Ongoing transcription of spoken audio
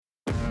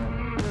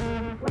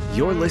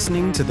You're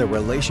listening to the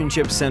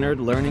Relationship Centered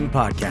Learning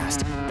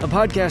Podcast, a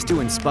podcast to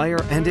inspire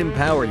and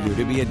empower you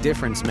to be a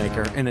difference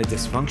maker in a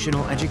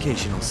dysfunctional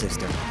educational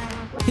system.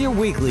 Hear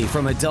weekly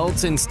from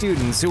adults and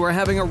students who are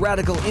having a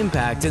radical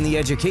impact in the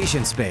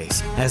education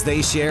space as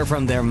they share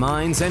from their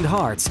minds and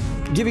hearts,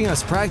 giving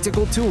us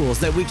practical tools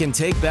that we can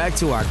take back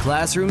to our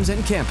classrooms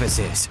and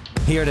campuses.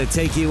 Here to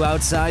take you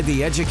outside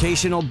the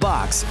educational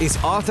box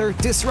is author,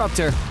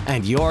 disruptor,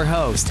 and your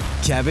host,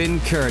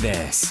 Kevin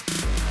Curtis.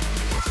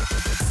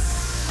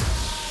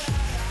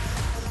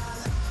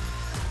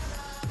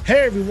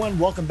 Hey everyone,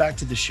 welcome back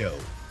to the show.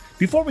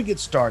 Before we get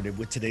started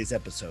with today's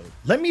episode,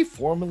 let me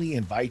formally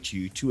invite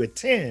you to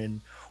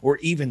attend or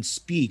even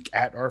speak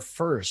at our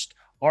first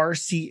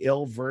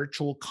RCL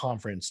virtual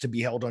conference to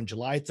be held on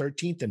July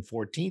 13th and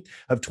 14th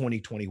of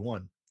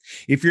 2021.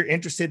 If you're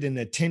interested in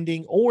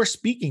attending or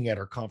speaking at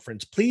our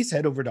conference, please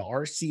head over to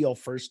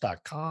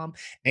rclfirst.com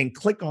and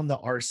click on the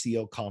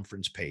RCL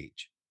conference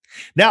page.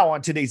 Now,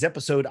 on today's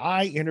episode,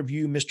 I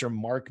interview Mr.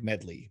 Mark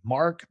Medley.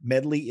 Mark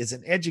Medley is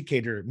an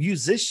educator,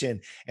 musician,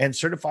 and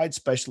certified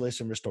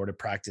specialist in restorative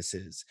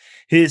practices.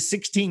 His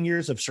 16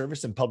 years of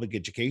service in public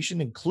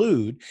education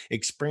include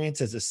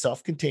experience as a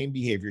self-contained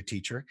behavior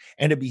teacher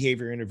and a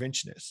behavior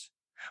interventionist.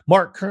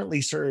 Mark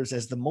currently serves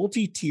as the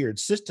multi-tiered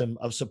system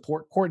of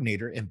support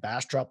coordinator in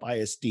Bastrop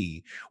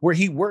ISD, where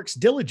he works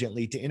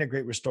diligently to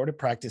integrate restorative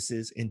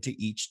practices into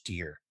each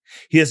tier.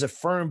 He is a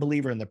firm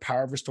believer in the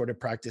power of restorative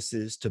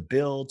practices to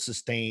build,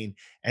 sustain,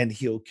 and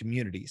heal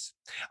communities.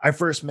 I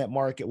first met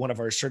Mark at one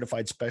of our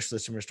certified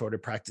specialists in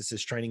restorative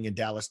practices training in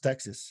Dallas,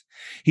 Texas.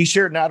 He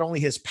shared not only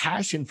his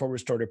passion for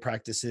restorative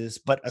practices,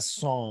 but a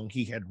song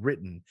he had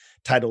written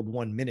titled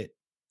 1 Minute.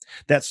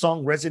 That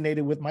song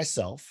resonated with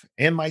myself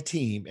and my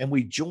team, and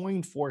we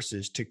joined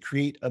forces to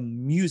create a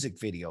music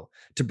video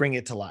to bring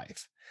it to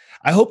life.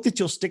 I hope that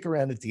you'll stick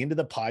around at the end of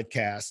the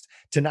podcast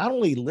to not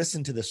only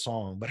listen to the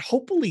song, but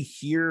hopefully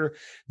hear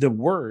the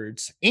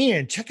words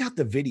and check out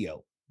the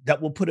video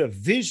that will put a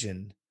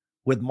vision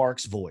with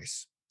Mark's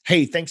voice.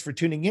 Hey, thanks for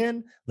tuning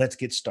in. Let's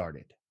get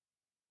started.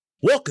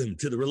 Welcome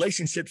to the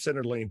Relationship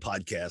Centered Learning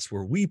Podcast,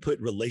 where we put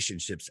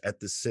relationships at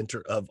the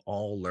center of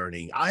all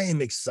learning. I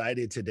am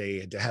excited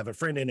today to have a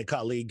friend and a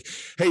colleague.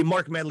 Hey,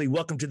 Mark Medley,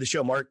 welcome to the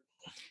show, Mark.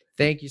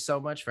 Thank you so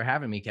much for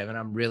having me, Kevin.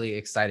 I'm really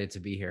excited to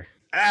be here.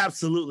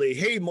 Absolutely.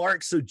 Hey,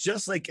 Mark. So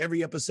just like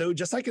every episode,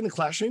 just like in the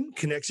classroom,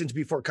 connections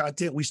before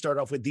content, we start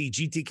off with the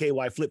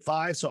GTKY Flip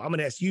 5. So I'm going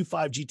to ask you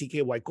 5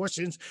 GTKY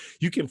questions.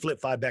 You can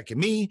flip 5 back at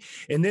me,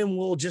 and then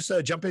we'll just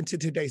jump into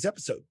today's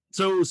episode.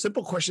 So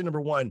simple question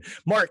number 1,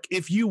 Mark,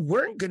 if you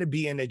weren't going to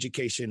be in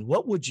education,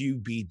 what would you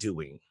be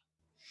doing?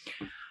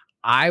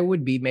 I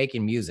would be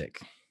making music.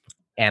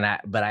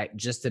 But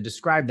just to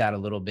describe that a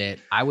little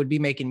bit, I would be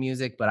making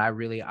music, but I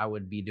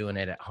would be doing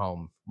it at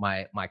home.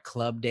 My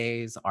club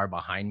days are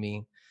behind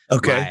me.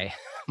 Okay.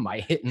 My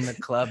hitting the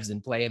clubs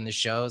and playing the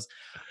shows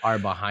are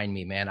behind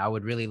me, man. I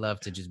would really love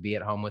to just be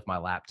at home with my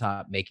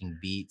laptop making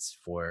beats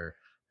for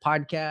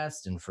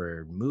podcasts and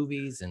for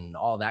movies, and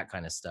all that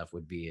kind of stuff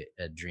would be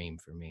a dream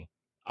for me.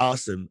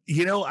 Awesome.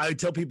 I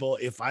tell people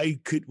if I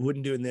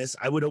wouldn't doing this,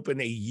 I would open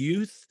a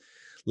youth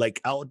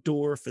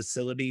outdoor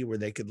facility where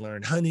they could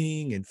learn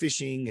hunting and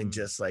fishing and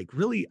just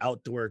really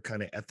outdoor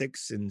kind of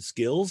ethics and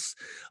skills.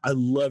 I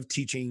love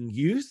teaching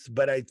youth,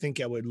 but I think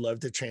I would love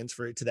to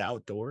transfer it to the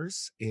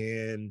outdoors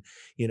and,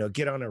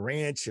 get on a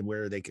ranch and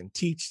where they can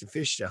teach to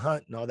fish, to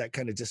hunt and all that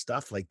kind of just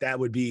stuff. That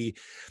would be,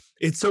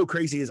 it's so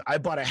crazy. I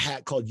bought a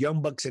hat called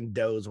Young Bucks and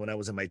Does when I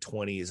was in my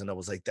 20s. And I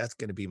was like, that's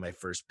going to be my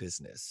first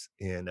business.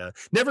 And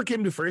never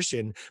came to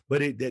fruition, but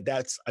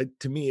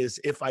to me is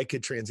if I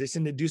could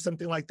transition to do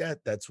something like that,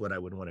 that's what I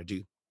would want to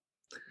do.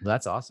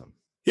 That's awesome.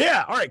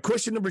 Yeah. All right.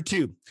 Question number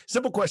 2,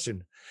 simple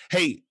question.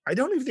 Hey, I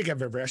don't even think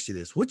I've ever asked you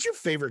this. What's your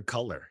favorite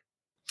color?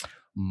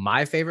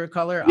 My favorite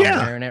color, I'm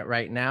wearing it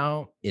right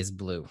now, is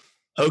blue.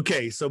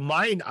 Okay, so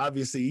mine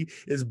obviously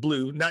is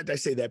blue. Not I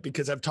say that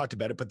because I've talked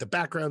about it, but the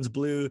background's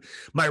blue.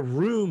 My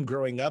room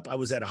growing up, I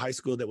was at a high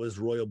school that was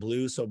royal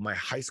blue. So my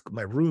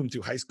room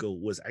through high school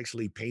was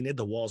actually painted.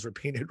 The walls were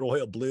painted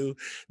royal blue.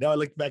 Now I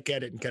look back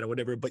at it and kind of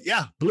whatever. But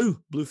yeah, blue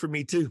for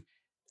me too.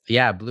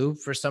 Yeah, blue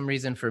for some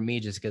reason for me,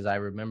 just because I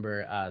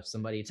remember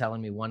somebody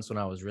telling me once when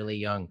I was really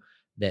young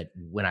that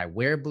when I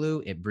wear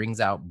blue, it brings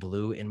out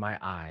blue in my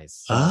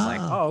eyes. So I was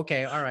like, oh,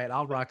 okay, all right,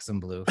 I'll rock some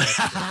blue.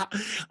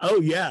 Oh,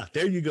 yeah,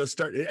 there you go.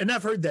 Start. And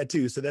I've heard that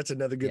too. So that's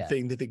another good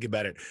thing to think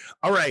about it.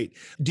 All right.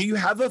 Do you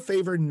have a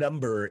favorite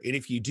number? And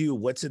if you do,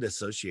 what's it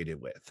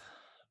associated with?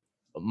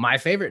 My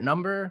favorite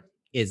number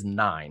is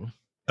 9.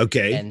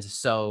 Okay. And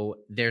so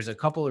there's a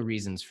couple of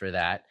reasons for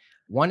that.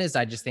 One is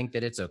I just think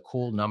that it's a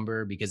cool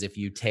number because if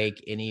you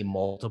take any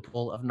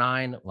multiple of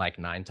 9, like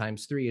 9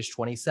 times 3 is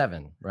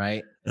 27,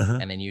 right? Uh-huh.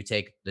 And then you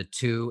take the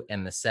 2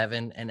 and the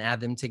 7 and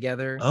add them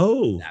together.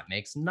 Oh, that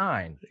makes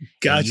 9.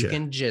 Gotcha. And you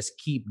can just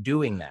keep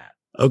doing that.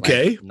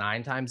 Okay.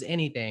 9 times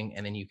anything,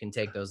 and then you can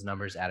take those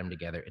numbers, add them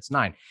together. It's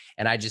 9.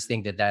 And I just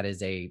think that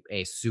is a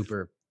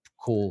super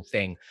cool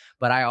thing.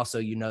 But I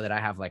also, that I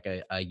have like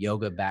a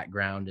yoga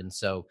background. And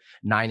so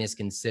 9 is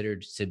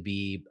considered to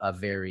be a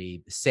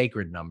very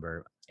sacred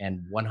number.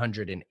 And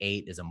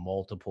 108 is a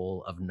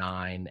multiple of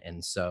 9.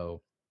 And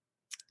so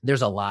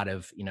there's a lot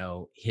of,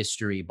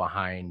 history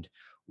behind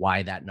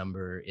why that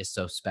number is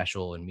so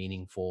special and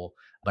meaningful.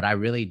 But I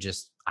really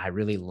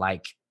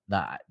like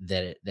that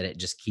it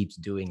just keeps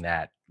doing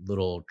that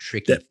little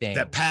tricky That thing.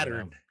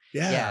 pattern.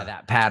 Yeah, Yeah.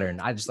 that pattern.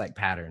 I just like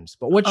patterns.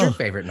 But what's your Oh,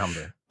 favorite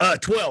number?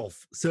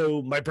 12.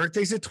 So my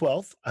birthday's at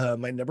 12.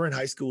 My number in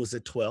high school was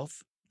at 12.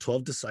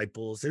 12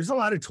 disciples. There's a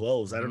lot of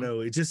 12s. I don't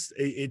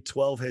Mhm. know.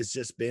 12 has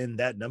just been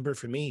that number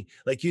for me.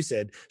 Like you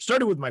said,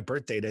 started with my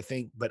birth date, I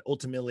think, but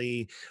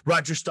ultimately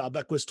Roger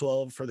Staubach was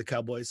 12 for the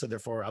Cowboys. So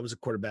therefore I was a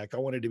quarterback. I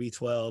wanted to be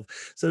 12.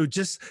 So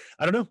just,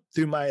 I don't know,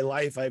 through my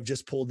life, I've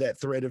just pulled that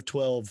thread of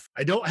 12.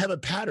 I don't have a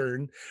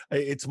pattern.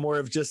 It's more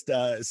of just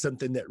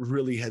something that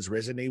really has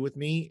resonated with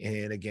me.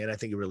 And again, I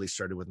think it really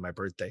started with my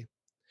birthday.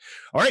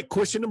 All right,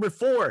 question number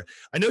 4.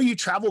 I know you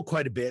travel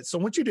quite a bit, so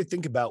I want you to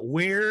think about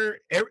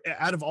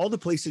out of all the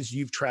places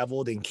you've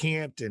traveled and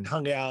camped and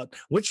hung out,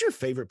 what's your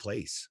favorite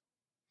place?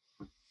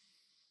 What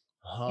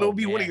Oh would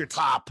be one of man. your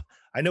top?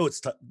 I know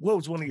it's what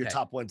was one of your Okay.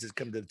 top ones that's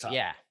come to the top?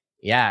 Yeah.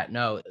 Yeah.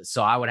 No.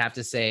 So I would have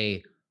to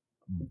say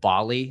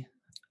Bali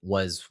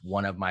was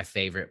one of my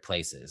favorite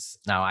places.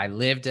 Now I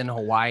lived in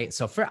Hawaii.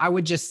 So I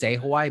would just say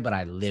Hawaii, but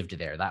I lived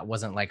there. That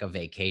wasn't like a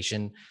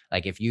vacation.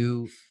 Like if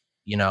you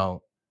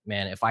know,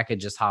 man, if I could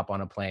just hop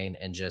on a plane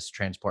and just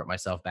transport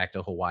myself back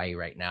to Hawaii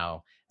right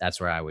now, that's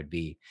where I would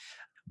be.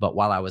 But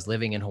while I was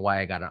living in Hawaii,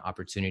 I got an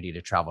opportunity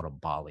to travel to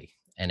Bali.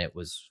 And it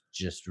was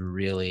just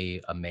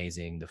really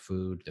amazing. The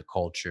food, the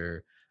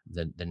culture,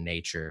 the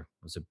nature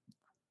was a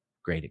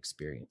great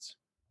experience.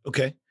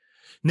 Okay.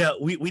 Now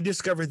we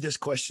discovered this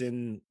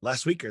question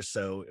last week or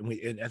so,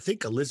 and I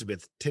think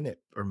Elizabeth Tennant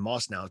or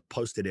Moss now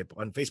posted it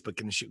on Facebook,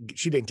 and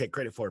she didn't take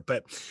credit for it,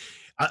 but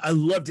I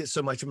loved it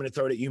so much. I'm going to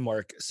throw it at you,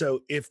 Mark.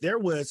 So if there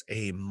was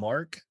a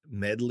Mark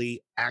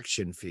Medley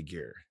action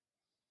figure,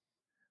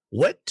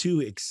 what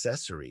 2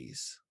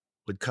 accessories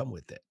would come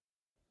with it?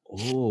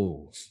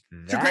 Oh,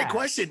 It's a great that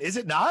question, is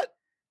it not?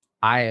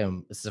 I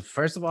am. So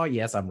first of all,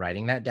 yes, I'm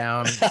writing that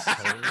down.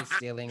 Totally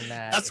stealing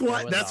that. If there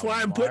was That's a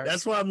why mark,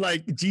 that's why I'm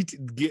like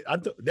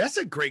that's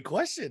a great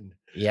question.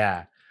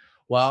 yeah.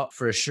 Well,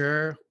 for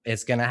sure,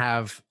 it's gonna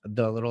have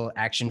the little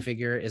action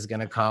figure is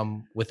gonna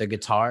come with a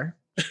guitar,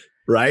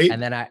 Right?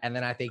 and then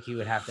I think you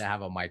would have to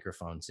have a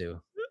microphone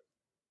too.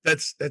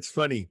 That's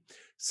funny.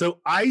 So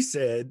I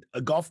said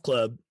a golf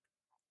club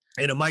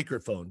and a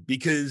microphone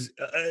because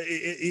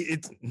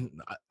it's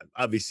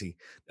obviously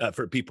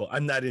for people.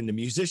 I'm not into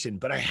musician,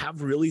 but I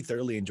have really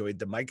thoroughly enjoyed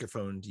the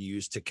microphone to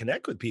use to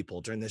connect with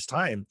people during this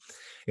time,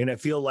 and I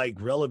feel like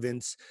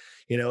relevance.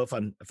 If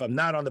I'm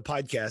not on the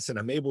podcast and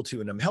I'm able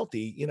to and I'm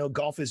healthy,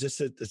 golf is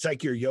it's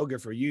like your yoga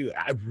for you.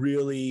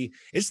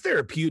 It's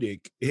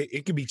therapeutic.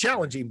 It can be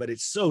challenging, but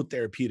it's so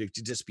therapeutic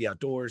to just be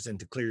outdoors and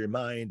to clear your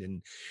mind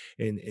and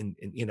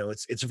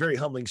it's a very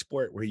humbling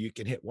sport where you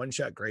can hit one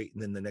shot great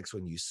and then the next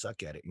one you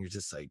suck at it and you're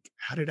just like,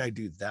 how did I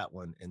do that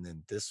one and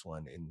then this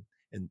one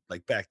and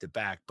like back to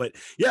back. But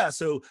yeah,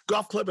 so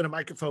golf club and a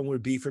microphone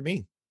would be for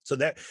me.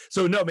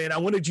 So no, man, I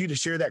wanted you to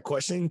share that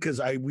question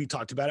because we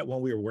talked about it when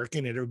we were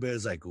working and everybody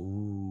was like,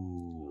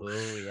 ooh,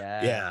 Oh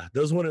yeah, yeah,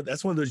 that's one of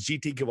those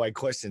GTKY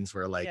questions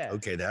where like, yeah.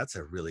 okay, that's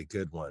a really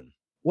good one.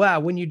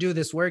 Well, when you do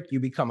this work, you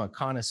become a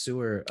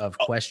connoisseur of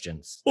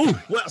questions. Oh,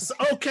 well,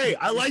 okay.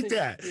 I like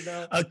that. You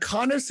know? A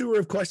connoisseur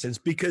of questions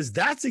because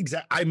that's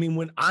I mean,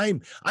 when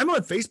I'm on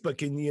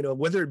Facebook and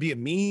whether it be a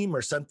meme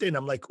or something,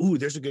 I'm like, ooh,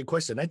 there's a good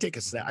question. I take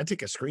a snap, I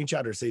take a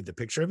screenshot or save the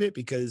picture of it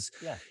because,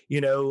 Yeah.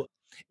 you know,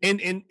 and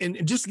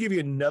just to give you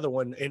another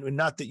one, and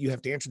not that you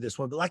have to answer this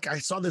one, but like I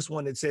saw this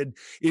one, it said,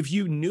 if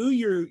you knew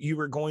you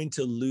were going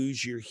to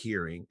lose your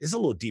hearing, it's a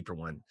little deeper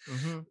one,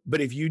 Mhm.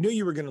 but if you knew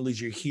you were going to lose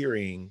your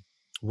hearing,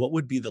 what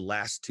would be the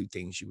last 2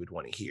 things you would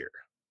want to hear?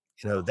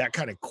 That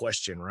kind of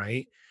question,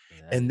 right?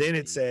 That And is then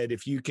it deep. said,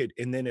 if you could,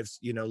 and then if,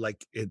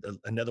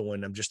 another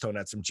one, I'm just throwing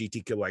out some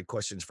GTKY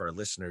questions for our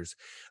listeners.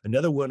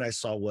 Another one I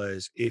saw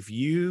was if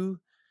you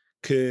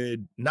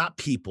could, not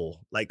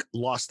people, like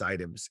lost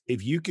items,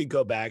 if you could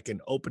go back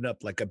and open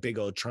up like a big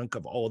old trunk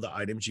of all the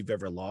items you've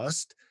ever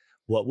lost,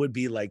 what would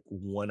be like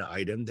one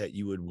item that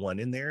you would want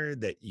in there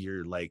that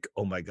you're like,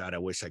 oh my God, I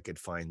wish I could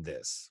find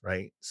this,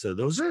 right? So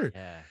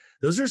Yeah.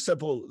 those are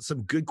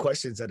some good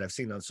questions that I've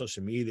seen on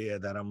social media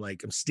that I'm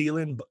like, I'm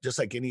stealing, just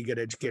like any good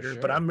For educator.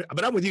 sure. But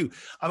I'm with you.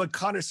 I'm a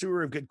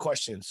connoisseur of good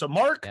questions. So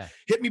Mark, Yeah.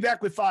 hit me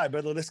back with 5,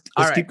 but All let's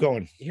right. keep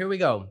going. Here we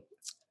go.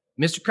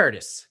 Mr.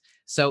 Curtis.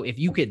 So if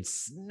you could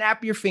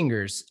snap your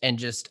fingers and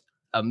just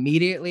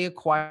immediately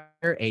acquire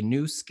a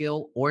new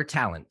skill or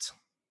talent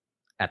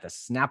at the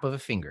snap of a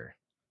finger,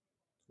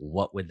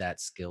 what would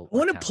that skill I or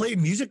want to talent play a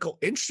musical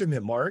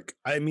instrument, Mark.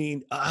 I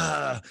mean,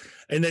 and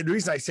the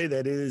reason I say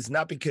that is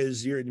not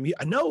because you're in me.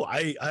 No,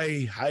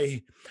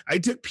 I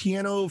took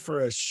piano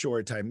for a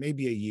short time,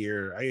 maybe a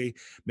year.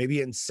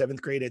 Maybe in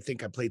seventh grade, I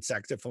think I played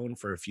saxophone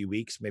for a few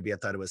weeks. Maybe I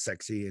thought it was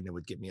sexy and it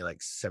would get me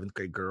like seventh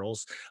grade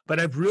girls.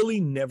 But I've really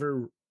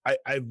never.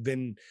 I've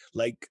been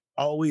like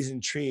always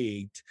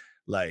intrigued,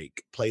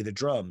 like play the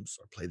drums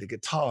or play the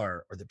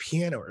guitar or the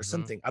piano or Mhm.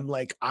 something. I'm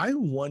like, I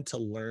want to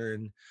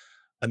learn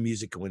a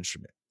musical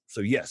instrument. So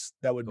yes,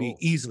 that would be Cool.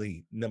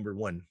 easily number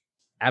one.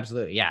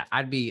 Absolutely. Yeah.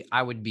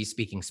 I would be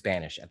speaking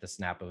Spanish at the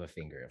snap of a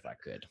finger if I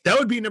could. That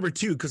would be number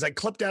two because I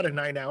clipped out of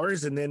 9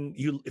 hours, and then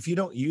if you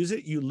don't use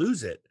it, you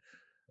lose it.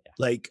 Yeah.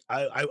 Like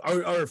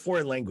or a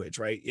foreign language,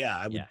 right? Yeah,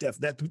 I would Yeah.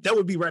 that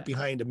would be right Yeah.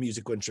 behind a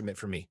musical instrument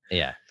for me.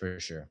 Yeah, for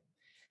sure.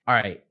 All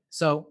right.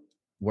 So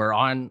we're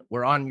on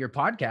your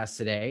podcast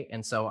today.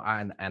 And so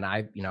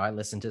I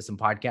listen to some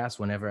podcasts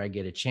whenever I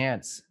get a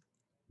chance.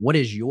 What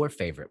is your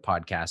favorite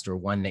podcast or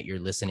one that you're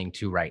listening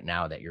to right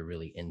now that you're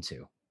really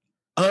into?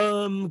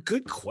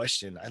 Good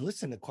question. I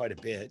listen to quite a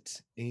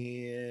bit,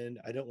 and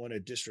I don't want to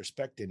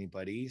disrespect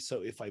anybody.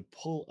 So if I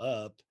pull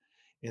up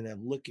and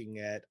I'm looking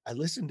at, I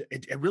listen to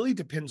it, it really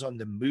depends on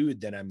the mood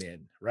that I'm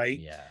in, right?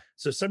 Yeah.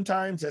 So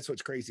sometimes that's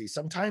what's crazy.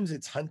 Sometimes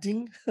it's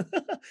hunting.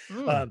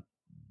 Mm, um,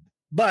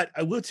 but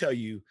I will tell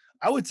you,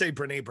 I would say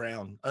Brene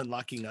Brown,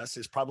 Unlocking Us,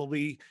 is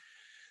probably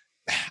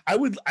I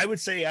would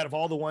say out of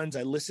all the ones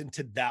I listened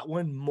to that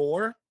one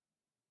more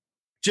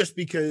just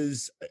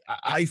because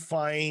I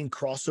find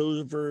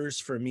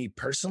crossovers for me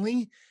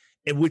personally,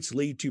 and which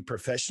lead to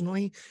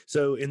professionally.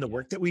 So in the yeah.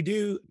 work that we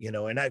do,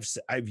 and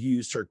I've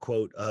used her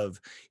quote of,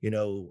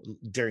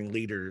 during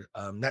leader,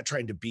 not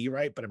trying to be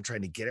right, but I'm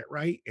trying to get it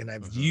right. And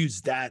I've Mhm.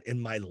 used that in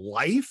my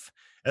life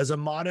as a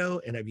motto,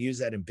 and I've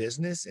used that in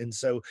business. And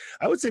so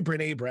I would say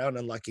Brene Brown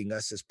Unlocking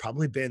Us has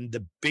probably been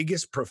the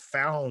biggest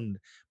profound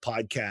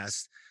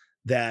podcast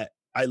that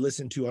I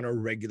listen to on a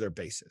regular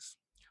basis.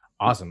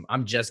 Awesome.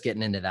 I'm just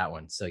getting into that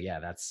one. So yeah,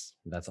 that's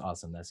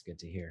awesome. That's good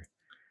to hear.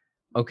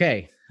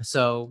 Okay.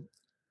 So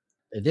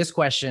this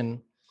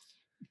question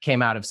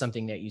came out of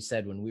something that you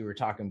said when we were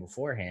talking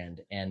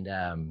beforehand. And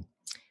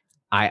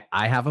I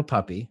have a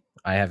puppy.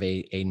 I have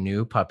a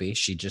new puppy.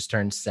 She just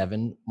turned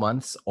 7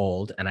 months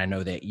old, and I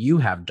know that you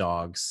have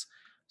dogs.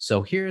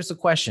 So here's a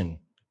question: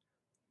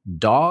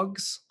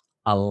 dogs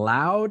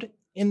allowed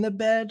in the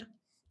bed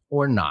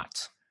or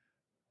not?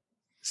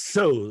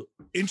 So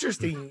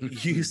interesting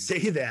you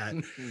say that.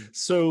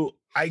 So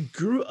I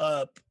grew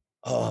up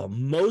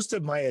most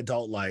of my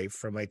adult life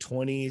from my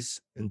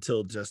 20s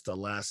until just the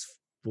last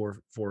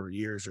four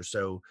years or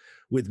so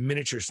with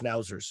miniature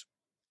schnauzers.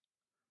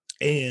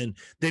 And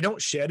they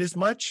don't shed as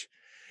much,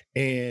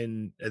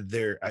 and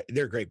they're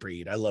a great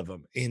breed. I love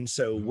them. And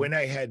so Mhm. when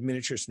I had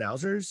miniature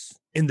schnauzers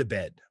in the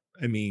bed,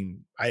 I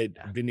mean, I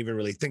Yeah. didn't even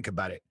really think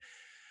about it.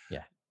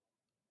 Yeah.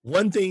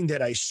 One thing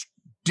that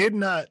did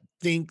not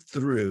think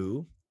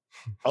through,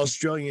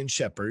 Australian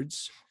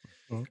Shepherds,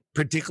 Mhm.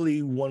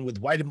 particularly one with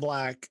white and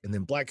black, and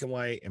then black and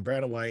white and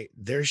brown and white,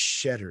 they're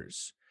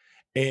shedders.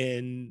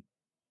 And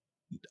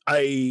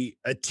I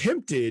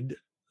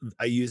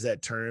use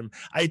that term.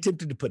 I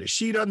attempted to put a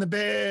sheet on the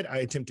bed. I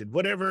attempted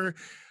whatever.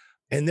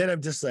 And then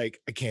I'm just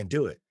like, I can't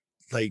do it.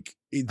 Like,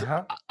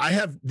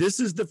 Uh-huh. this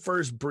is the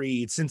first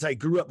breed since I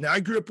grew up. Now, I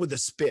grew up with the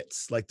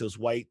Spits, like those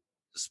white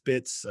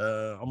Spits,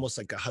 almost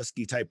like a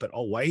husky type, but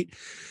all white.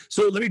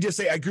 So let me just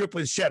say, I grew up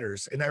with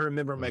shedders, and I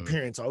remember my Mm,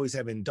 parents always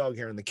having dog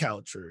hair on the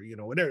couch or,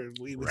 whatever.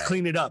 We would right.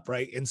 clean it up,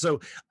 right? And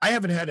so I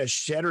haven't had a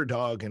shedder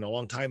dog in a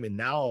long time. And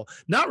now,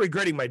 not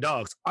regretting my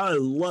dogs, I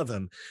love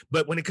them.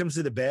 But when it comes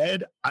to the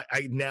bed,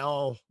 I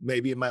now,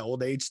 maybe in my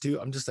old age too,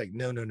 I'm just like,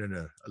 no, no, no,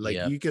 no. Like,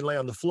 Yep. you can lay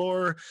on the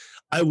floor.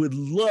 I would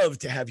love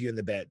to have you in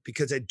the bed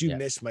because I do Yep.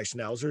 miss my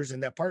schnauzers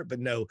in that part.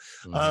 But no,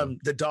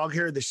 Mhm. the dog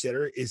hair, the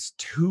shitter is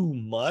too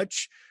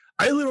much.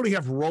 I literally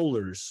have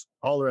rollers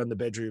all around the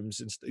bedrooms,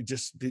 and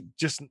just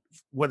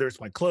whether it's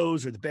my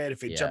clothes or the bed,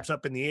 if it Yeah. jumps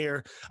up in the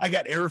air, I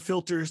got air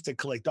filters to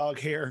collect dog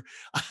hair.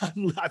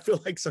 I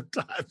feel like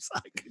sometimes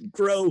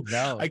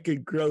No. I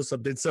could grow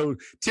something. So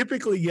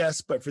typically yes,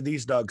 but for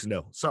these dogs,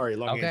 no. Sorry,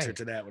 long answer Okay.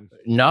 to that one.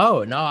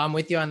 No, I'm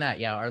with you on that.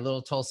 Yeah, our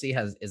little Tulsi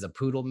is a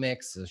poodle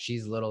mix, so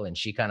she's little, and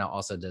she kind of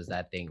also does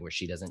that thing where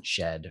she doesn't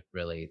shed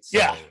really.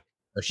 Yeah,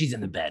 So she's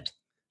in the bed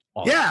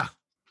all the yeah, time.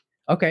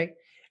 Okay,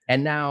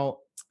 and now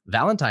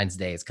Valentine's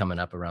Day is coming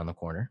up around the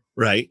corner.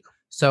 right.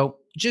 So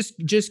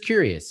just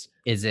curious,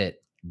 is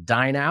it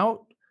dine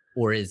out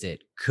or is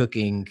it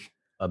cooking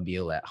a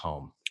meal at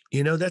home?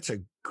 That's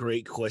a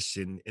great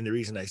question. And the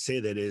reason I say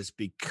that is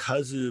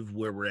because of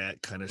where we're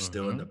at kind of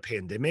still in the Mm-hmm.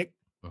 pandemic.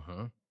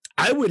 Mm-hmm.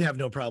 I would have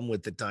no problem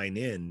with the dine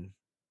in, Yeah.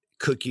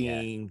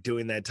 cooking,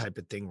 doing that type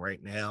of thing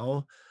right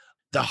now.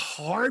 The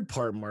hard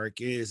part, Mark,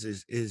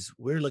 is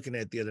we're looking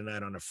at the other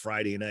night on a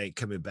Friday night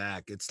coming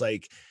back. It's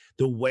like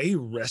the way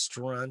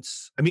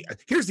restaurants, I mean,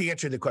 here's the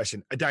answer to the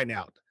question. I dine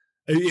out.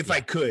 Yeah. If I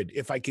could,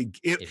 If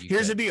you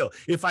here's the could. deal.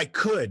 If I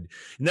could,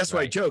 and that's why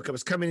I Right. joke. I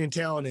was coming in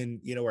town and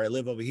where I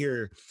live over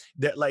here,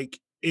 that like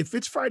if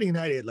it's Friday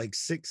night at like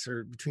 6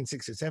 or between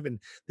 6 and 7,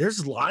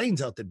 there's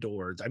lines out the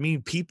doors. I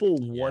mean, people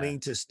Yeah. wanting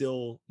to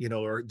still,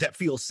 or that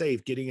feel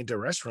safe getting into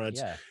restaurants.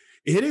 Yeah.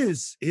 It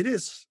is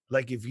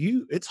like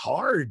it's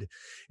hard.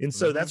 And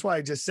so Hmm. that's why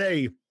I just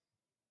say,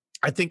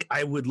 I think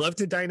I would love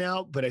to dine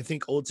out, but I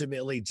think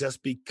ultimately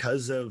just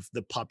because of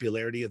the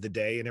popularity of the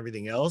day and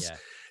everything else, Yeah.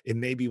 it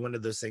may be one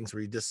of those things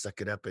where you just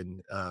suck it up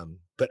and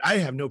but I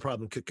have no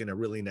problem cooking a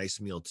really nice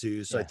meal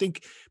too. So I Yeah.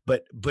 think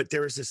but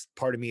there is this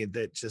part of me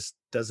that just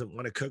doesn't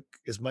want to cook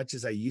as much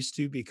as I used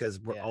to because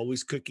we're Yeah.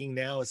 always cooking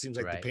now. It seems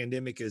like the Right.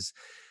 pandemic is,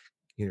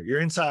 you're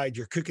inside,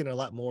 you're cooking a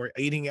lot more.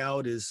 Eating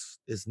out is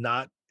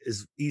not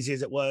as easy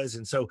as it was.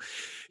 And so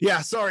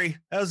yeah, sorry.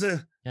 That was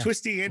a Yeah.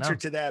 twisty answer No.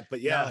 to that, but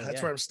yeah, No. that's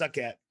Yeah. where I'm stuck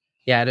at.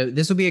 Yeah.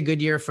 This will be a good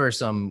year for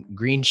some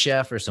Green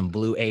Chef or some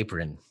Blue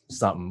Apron,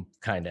 something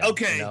kind of. You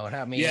Okay. know what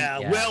I mean? Yeah.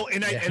 Yeah. Well,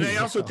 and I There and I you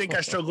also think I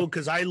go. struggle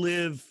because I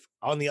live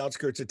on the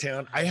outskirts of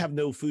town. I have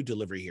no food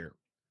delivery here.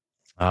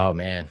 Oh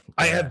man.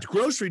 I have Yeah.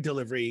 grocery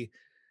delivery,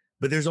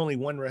 but there's only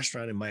one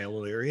restaurant in my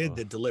little area Oh,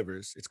 that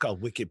delivers. It's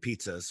called Wicked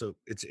Pizza. So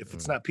if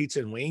it's mm, not pizza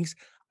and wings,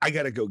 I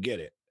gotta go get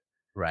it.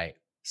 right.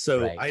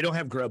 So Right. I don't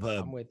have I'm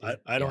Grubhub. with you.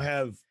 I don't Yeah.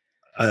 have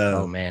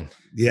Oh uh man.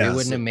 We yeah.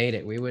 wouldn't So have made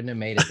it. We wouldn't have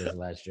made it this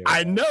last year I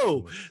without.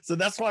 know. Mm, So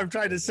that's what I'm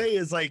trying to goodness. say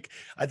is like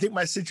I think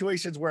my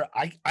situations where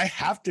I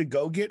have to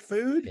go get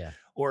food Yeah.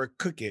 or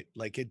cook it.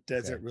 Like it Okay.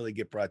 doesn't really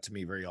get brought to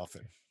me very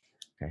often.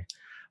 Okay.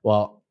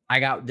 Well,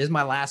 this is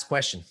my last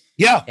question.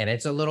 Yeah. And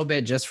it's a little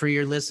bit just for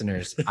your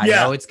listeners. I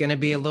Yeah. know it's going to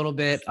be a little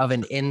bit of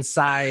an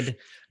inside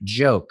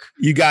joke,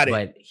 You got it.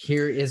 but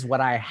here is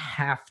what I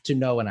have to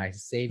know. And I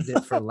saved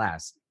it for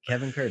last.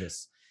 Kevin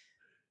Curtis,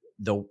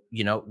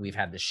 we've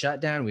had the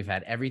shutdown, we've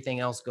had everything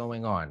else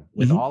going on.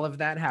 With Mhm. all of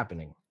that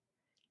happening,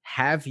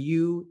 have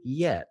you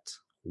yet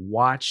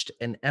watched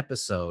an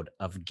episode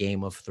of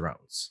Game of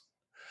Thrones?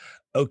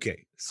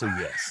 Okay. So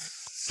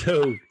yes.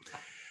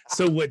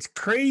 So what's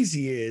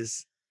crazy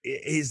is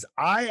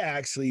I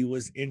actually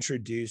was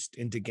introduced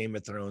into Game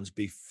of Thrones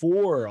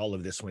before all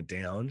of this went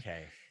down.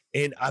 Okay.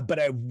 And but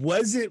I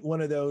wasn't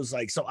one of those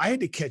like so I had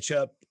to catch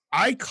up.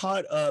 I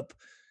caught up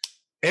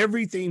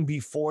everything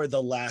before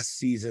the last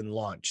season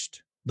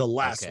launched, the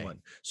last Okay.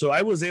 one. So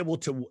I was able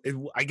to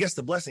I guess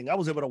the blessing, I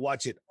was able to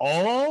watch it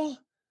all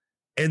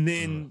and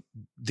Mm,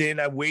 then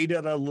I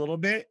waited a little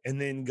bit and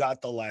then got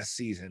the last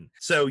season.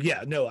 So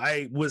yeah, no,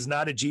 I was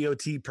not a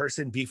GOT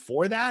person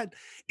before that.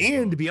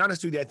 And mhm. to be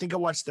honest with you, I think I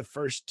watched the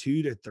first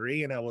 2 to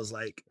 3 and I was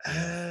like,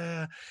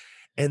 Yeah.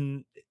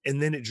 and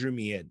then it drew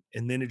me in.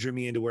 And then it drew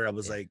me into where I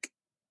was Yeah. like,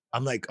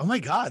 I'm like, oh my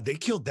God, they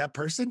killed that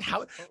person.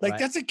 How like Right.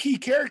 that's a key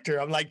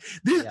character. I'm like,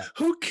 this, Yeah.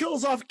 who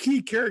kills off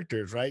key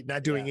characters, right?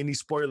 Not doing Yeah. any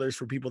spoilers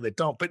for people that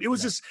don't, but it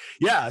was No, just,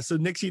 yeah. So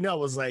next, I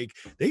was like,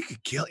 they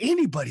could kill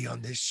anybody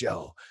on this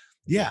show.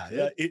 they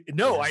Yeah, could.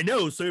 no, Yeah. I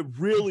know. So it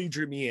really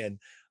drew me in.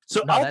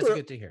 So No, that's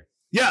good to hear.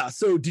 yeah.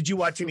 So did you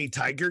watch any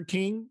Tiger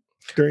King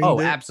during Oh,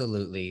 the?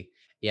 absolutely.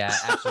 Yeah,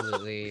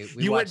 absolutely.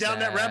 We You went watched down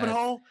that rabbit that.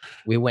 hole.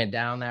 We went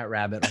down that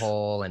rabbit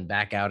hole and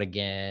back out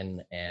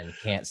again, and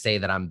can't say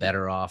that I'm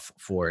better off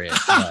for it,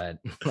 but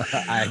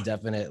I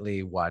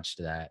definitely watched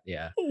that.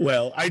 Yeah.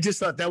 Well, I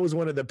just thought that was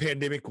one of the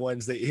pandemic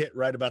ones that hit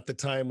right about the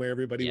time where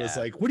everybody was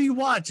Yeah. like, "What do you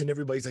watch?" And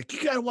everybody's like,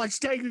 "You gotta watch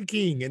Tiger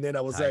King." And then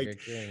I was Tiger like,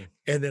 King.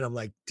 and then I'm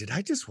like, "Did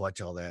I just watch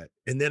all that?"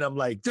 And then I'm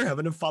like, "They're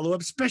having a follow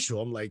up special."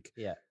 I'm like,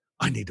 Yeah.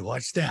 "I need to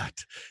watch that."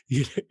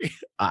 You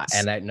know?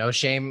 And no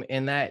shame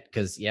in that,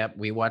 because yep,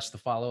 we watched the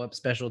follow-up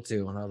special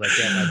too. And I was like,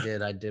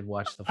 yep, I did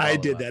watch the I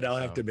did follow-up. that. I'll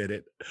have to So admit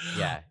it.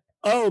 yeah.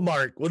 Oh,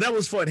 Mark. Well, that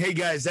was fun. Hey,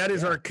 guys, that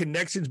is Yeah. our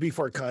connections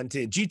before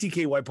content,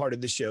 GTKY part of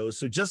the show.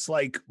 So just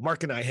like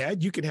Mark and I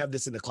had, you can have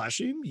this in the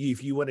classroom.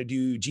 If you want to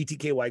do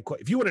GTKY,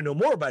 if you want to know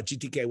more about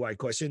GTKY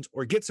questions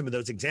or get some of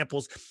those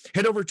examples,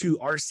 head over to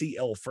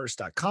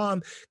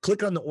rclfirst.com,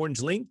 click on the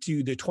orange link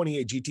to the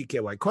 28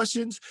 GTKY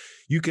questions.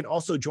 You can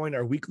also join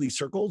our weekly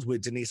circles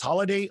with Denise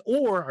Holiday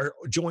or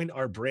join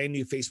our brand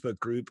new Facebook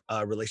group,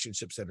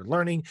 Relationship Centered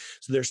Learning.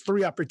 So there's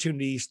 3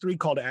 opportunities, 3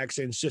 call to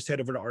actions. Just head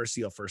over to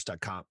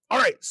rclfirst.com. All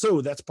right.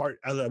 So that's part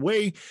out of the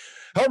way.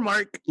 Oh,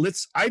 Mark,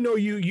 I know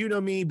you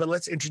know me, but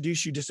let's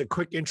introduce you, just a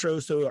quick intro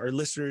so our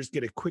listeners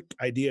get a quick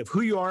idea of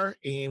who you are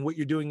and what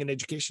you're doing in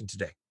education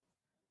today.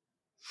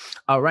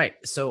 All right.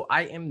 So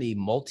I am the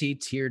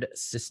multi-tiered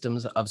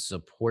systems of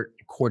support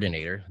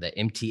coordinator, the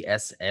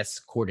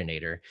MTSS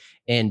coordinator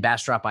in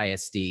Bastrop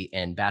ISD.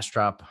 And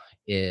Bastrop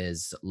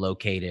is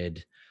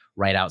located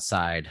right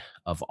outside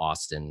of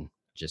Austin,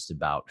 just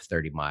about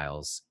 30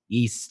 miles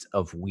east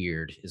of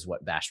Weird, is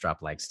what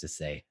Bastrop likes to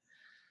say.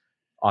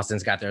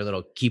 Austin's got their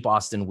little keep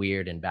Austin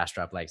weird, and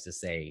Bastrop likes to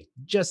say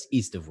just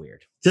east of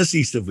Weird. Just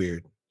east of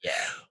Weird. Yeah.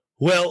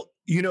 Well,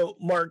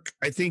 Mark,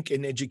 I think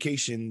in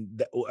education,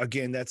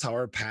 again, that's how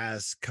our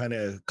paths kind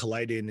of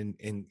collided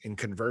and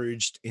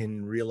converged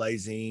in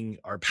realizing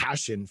our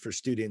passion for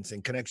students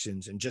and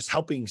connections and just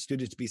helping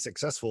students be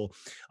successful.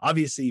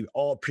 Obviously,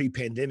 all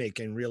pre-pandemic,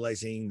 and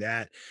realizing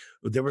that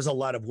there was a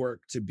lot of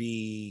work to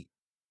be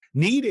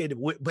needed,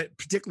 but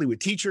particularly with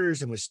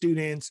teachers and with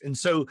students. And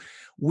so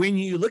when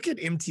you look at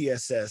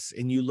MTSS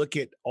and you look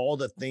at all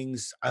the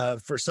things,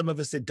 for some of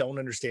us that don't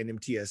understand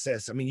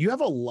MTSS, I mean, you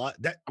have a lot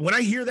that when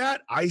I hear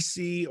that, I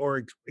see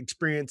or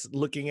experience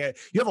looking at,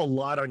 you have a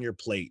lot on your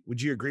plate.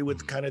 Would you agree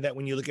with kind of that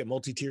when you look at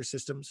multi-tier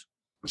systems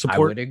I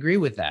support? would agree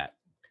with that.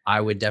 I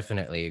would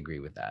definitely agree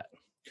with that.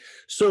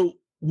 So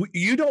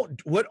you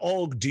don't, what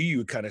all do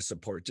you kind of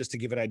support, just to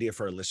give an idea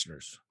for our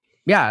listeners?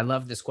 Yeah, I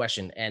love this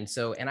question. And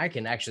so, and I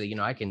can actually,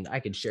 I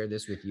could share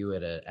this with you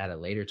at a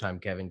later time,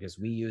 Kevin, because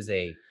we use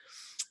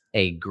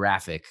a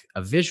graphic,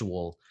 a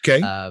visual Okay.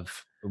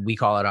 of, we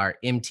call it our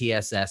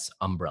MTSS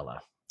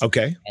umbrella.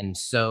 Okay. And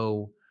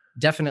so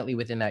definitely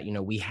within that,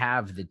 we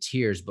have the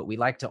tiers, but we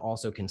like to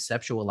also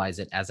conceptualize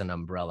it as an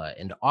umbrella.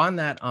 And on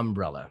that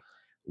umbrella,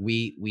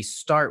 we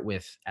start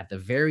with, at the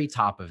very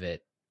top of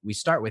it, we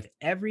start with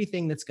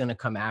everything that's going to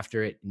come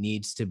after it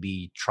needs to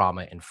be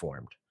trauma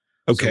informed.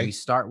 So Okay. we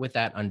start with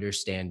that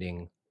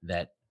understanding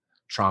that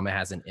trauma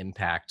has an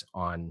impact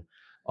on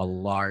a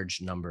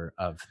large number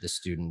of the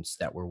students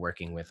that we're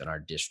working with in our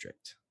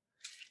district.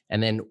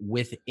 And then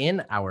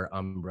within our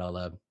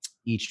umbrella,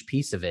 each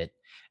piece of it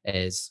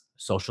is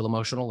social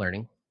emotional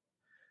learning.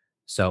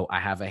 So I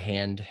have a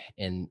hand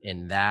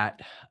in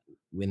that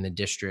in the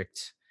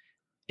district.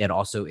 It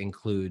also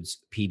includes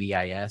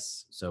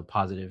PBIS, so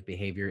positive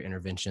behavior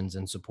interventions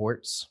and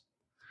supports.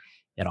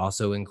 It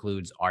also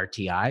includes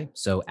RTI,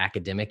 so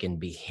academic and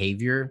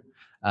behavior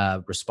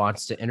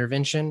response to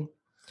intervention.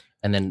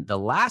 And then the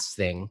last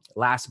thing,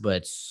 last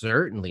but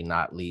certainly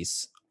not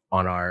least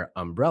on our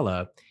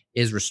umbrella,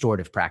 is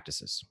restorative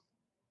practices.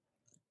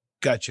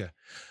 Gotcha.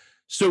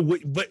 So,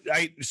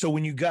 so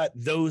when you got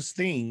those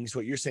things,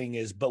 what you're saying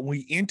is, but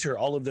we enter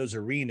all of those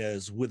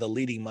arenas with a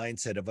leading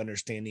mindset of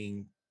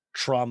understanding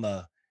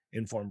trauma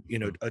informed,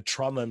 a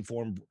trauma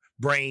informed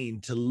brain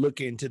to look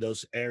into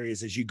those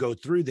areas as you go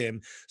through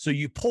them. So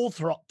you pull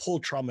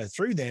trauma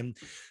through them.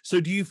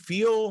 So do you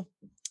feel,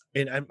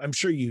 and I'm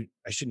sure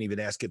I shouldn't even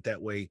ask it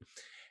that way.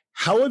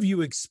 How have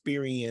you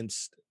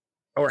experienced,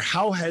 or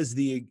how has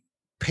the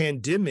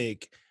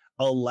pandemic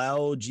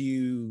allowed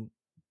you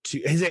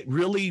to, has it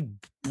really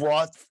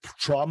brought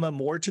trauma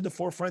more to the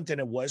forefront than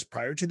it was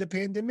prior to the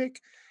pandemic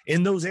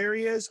in those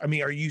areas? I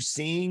mean, are you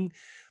seeing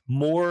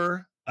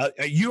more?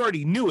 You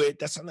already knew it.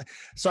 That's not,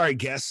 sorry,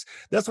 guess.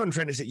 That's what I'm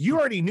trying to say. You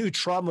already knew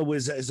trauma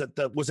was at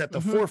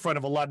the forefront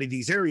of a lot of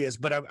these areas,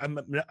 but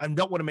I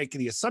don't want to make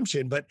the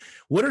assumption. But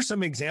what are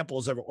some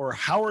examples of, or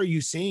how are you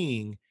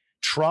seeing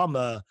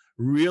trauma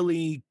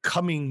really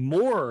coming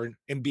more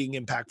and being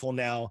impactful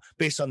now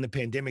based on the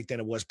pandemic than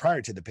it was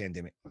prior to the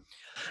pandemic?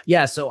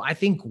 Yeah, so I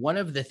think one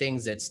of the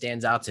things that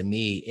stands out to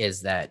me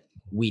is that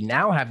we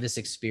now have this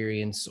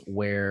experience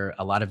where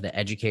a lot of the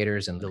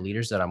educators and the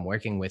leaders that I'm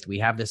working with, we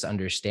have this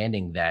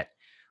understanding that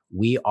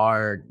we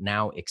are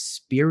now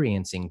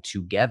experiencing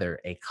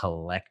together a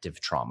collective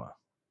trauma.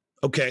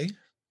 Okay.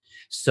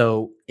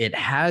 So it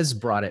has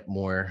brought it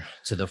more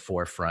to the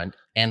forefront.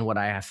 And what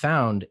I have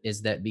found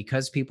is that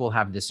because people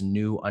have this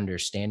new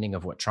understanding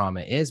of what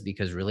trauma is,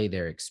 because really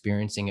they're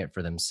experiencing it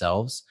for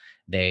themselves,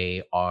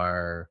 they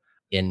are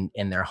in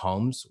their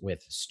homes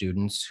with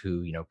students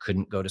who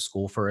couldn't go to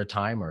school for a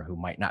time, or who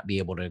might not be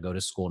able to go to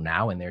school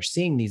now, and they're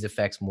seeing these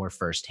effects more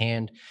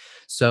firsthand.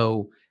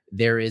 So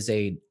there is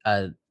a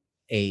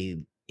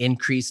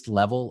increased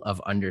level of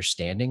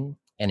understanding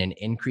and an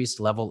increased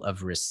level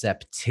of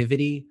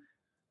receptivity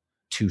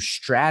to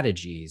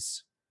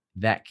strategies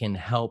that can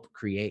help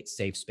create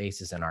safe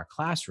spaces in our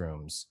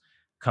classrooms,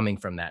 coming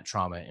from that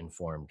trauma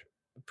informed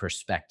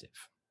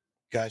perspective.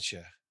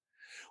 Gotcha.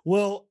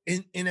 Well,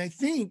 and I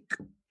think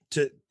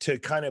to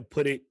kind of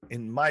put it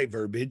in my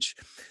verbiage,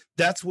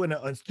 that's when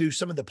through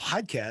some of the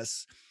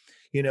podcasts,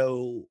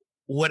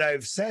 what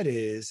I've said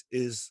is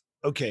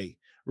okay,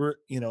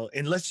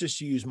 and let's just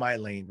use my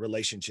lane: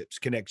 relationships,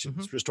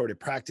 connections,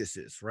 restorative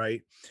practices,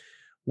 right?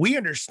 We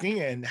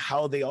understand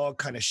how they all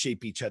kind of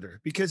shape each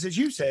other, because as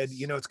you said,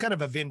 it's kind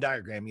of a Venn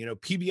diagram,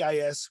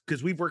 PBIS,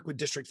 because we've worked with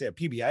districts that have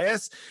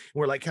PBIS, and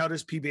we're like, how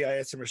does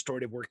PBIS and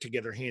restorative work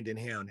together hand in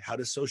hand? How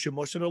does social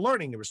emotional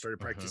learning and restorative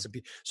practice?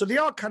 So they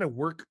all kind of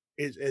work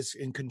as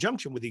in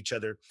conjunction with each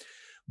other,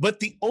 but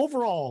the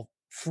overall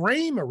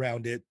frame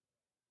around it,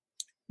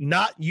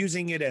 not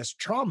using it as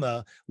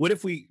trauma. What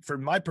if we, for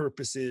my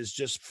purposes,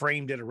 just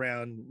framed it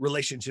around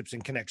relationships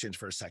and connections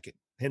for a second?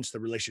 Hence the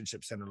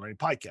Relationship Centered Learning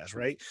podcast,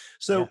 right?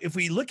 So if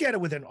we look at it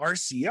with an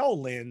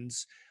RCL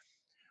lens,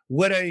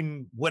 what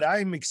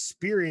I'm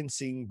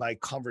experiencing by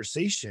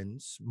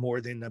conversations more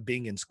than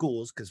being in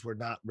schools, because we're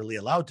not really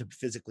allowed to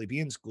physically be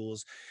in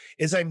schools,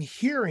 is I'm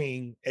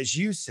hearing, as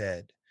you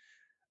said,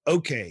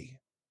 okay,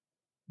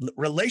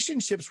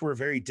 relationships were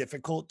very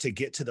difficult to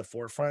get to the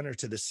forefront or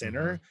to the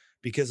center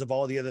because of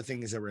all the other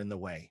things that were in the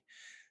way.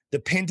 The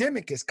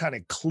pandemic has kind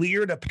of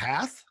cleared a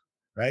path,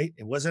 right?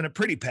 It wasn't a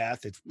pretty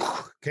path. It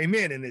came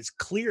in and it's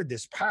cleared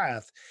this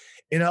path.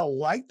 And I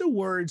like the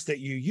words that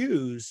you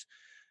use.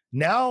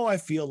 Now I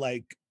feel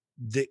like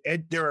there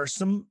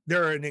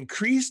are an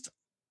increased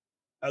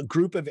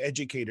group of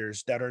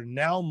educators that are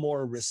now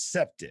more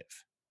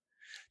receptive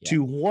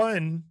to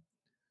one,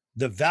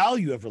 the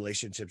value of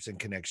relationships and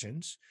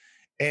connections,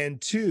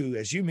 and two,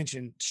 as you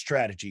mentioned,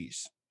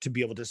 strategies to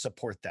be able to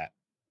support that.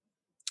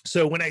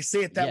 So when I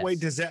say it that way,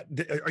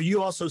 are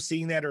you also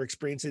seeing that or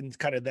experiencing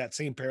kind of that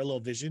same parallel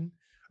vision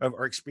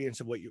or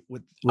experience of what you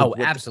with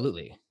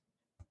absolutely.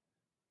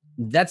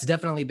 That's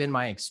definitely been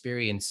my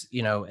experience,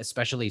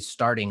 especially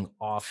starting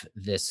off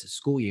this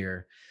school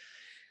year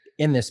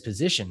in this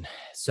position.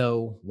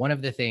 So one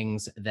of the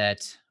things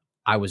that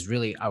I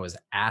was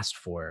asked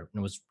for, and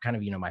it was kind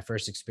of, my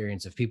first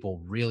experience of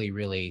people really,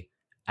 really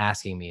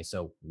asking me,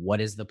 so what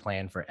is the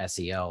plan for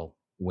SEL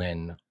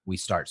when we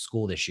start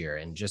school this year?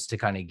 And just to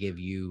kind of give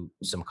you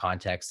some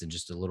context and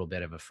just a little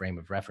bit of a frame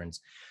of reference,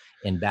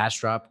 in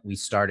Bastrop, we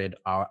started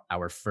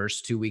our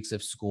first 2 weeks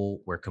of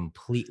school were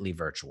completely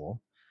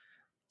virtual.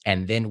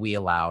 And then we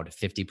allowed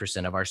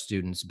 50% of our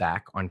students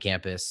back on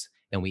campus,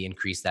 and we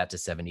increased that to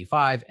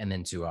 75 and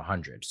then to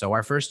 100. So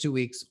our first 2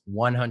 weeks,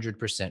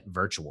 100%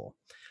 virtual.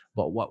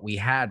 But what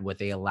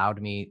they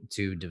allowed me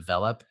to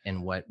develop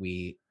and what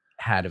we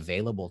had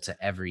available to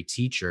every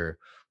teacher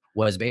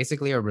was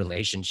basically a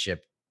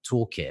relationship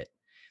toolkit.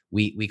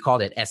 We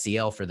called it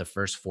SEL for the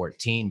first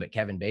 14, but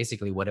Kevin,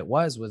 basically what it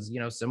was,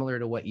 similar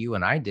to what you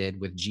and I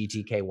did with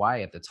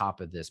GTKY at the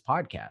top of this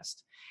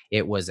podcast.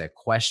 It was a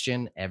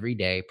question every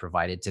day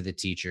provided to the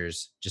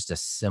teachers, just a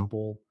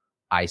simple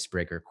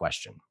icebreaker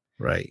question.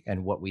 Right.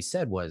 And what we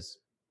said was,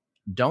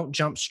 don't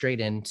jump straight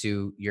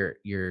into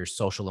your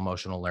social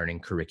emotional learning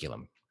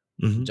curriculum.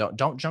 Mm-hmm.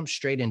 Don't jump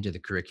straight into the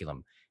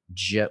curriculum.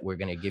 We're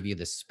going to give you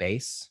the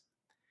space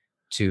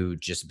to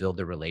just build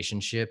the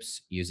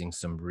relationships using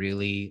some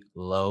really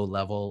low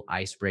level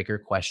icebreaker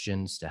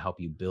questions to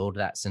help you build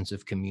that sense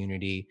of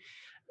community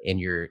in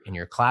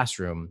your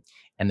classroom.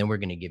 And then we're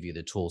going to give you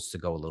the tools to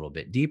go a little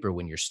bit deeper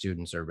when your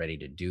students are ready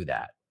to do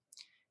that.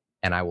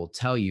 And I will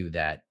tell you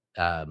that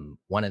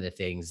one of the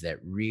things that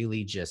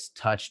really just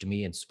touched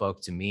me and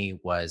spoke to me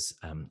was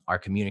our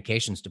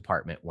communications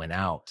department went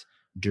out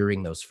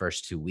during those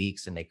first 2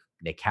 weeks, and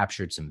they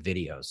captured some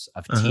videos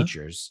of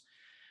teachers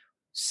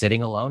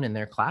sitting alone in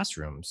their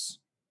classrooms,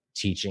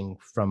 teaching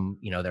from,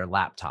 their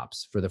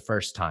laptops for the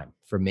first time.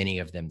 For many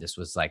of them, this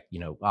was like,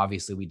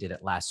 obviously we did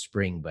it last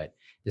spring, but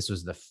this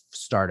was the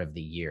start of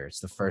the year. It's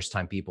the first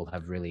time people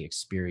have really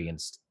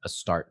experienced a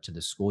start to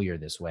the school year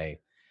this way.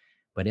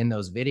 But in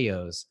those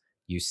videos,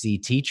 you see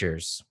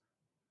teachers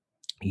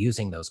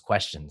using those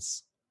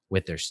questions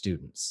with their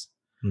students.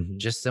 Mm-hmm.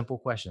 Just simple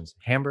questions: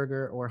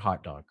 hamburger or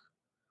hot dog?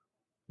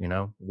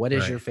 What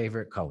is your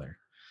favorite color?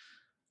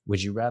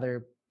 Would you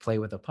rather play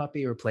with a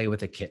puppy or play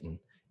with a kitten?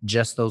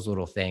 Just those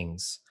little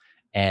things.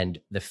 And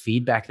the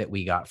feedback that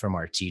we got from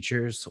our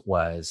teachers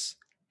was,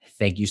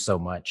 thank you so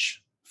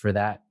much for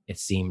that. It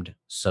seemed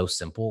so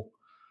simple,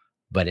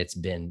 but it's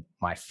been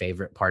my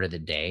favorite part of the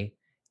day.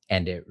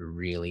 And it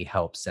really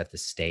helped set the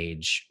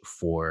stage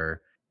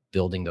for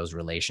building those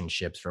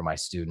relationships for my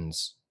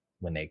students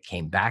when they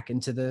came back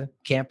into the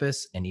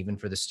campus, and even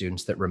for the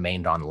students that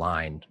remained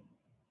online.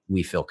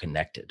 We feel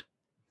connected.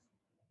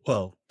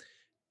 Well,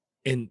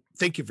 and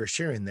thank you for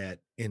sharing that.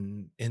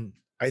 And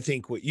I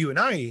think what you and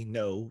I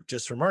know,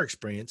 just from our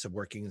experience of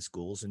working in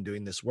schools and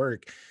doing this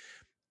work,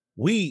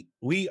 we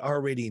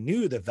already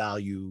knew the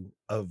value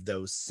of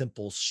those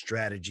simple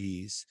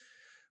strategies,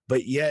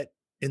 but yet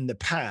in the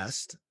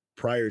past,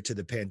 prior to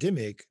the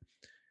pandemic,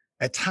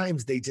 at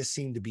times they just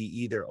seem to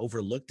be either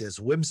overlooked as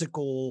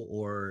whimsical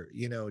or,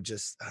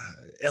 just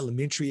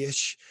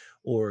elementary-ish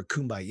or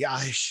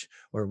kumbaya-ish,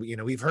 or,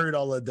 we've heard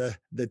all of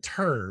the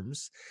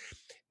terms.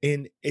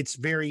 And it's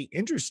very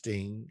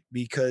interesting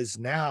because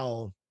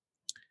now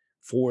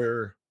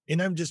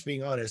and I'm just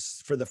being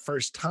honest, for the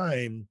first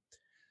time,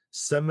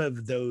 some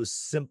of those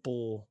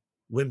simple,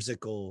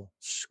 whimsical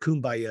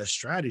kumbaya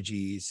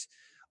strategies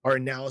are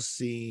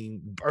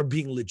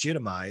being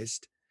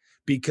legitimized,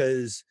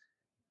 because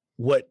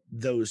what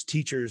those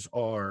teachers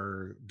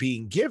are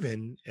being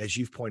given, as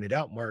you've pointed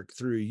out, Mark,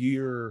 through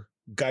your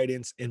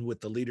guidance and with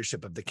the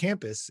leadership of the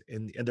campus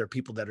and there are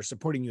people that are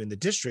supporting you in the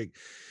district,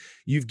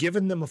 you've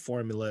given them a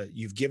formula,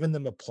 you've given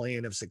them a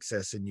plan of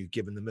success, and you've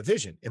given them a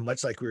vision. And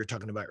much like we were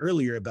talking about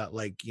earlier about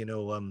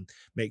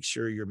make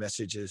sure your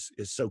message is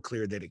so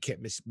clear that it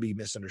can't be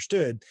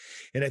misunderstood.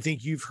 And I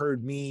think you've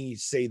heard me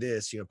say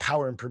this,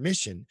 power and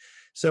permission.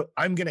 So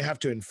I'm going to have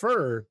to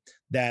infer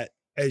that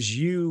as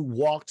you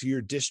walked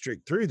your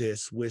district through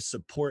this with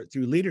support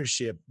through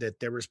leadership, that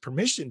there was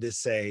permission to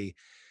say,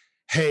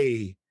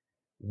 hey,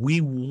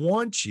 we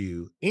want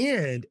you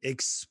and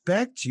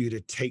expect you to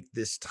take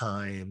this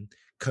time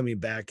coming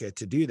back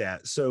to do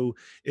that. So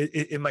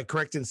am I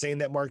correct in saying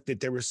that, Mark, that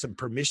there was some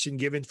permission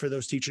given for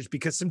those teachers?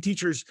 Because some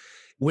teachers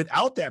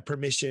without that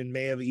permission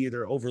may have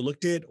either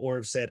overlooked it or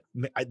have said,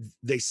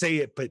 they say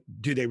it, but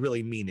do they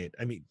really mean it?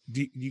 I mean,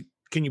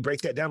 can you break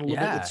that down a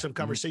little bit with some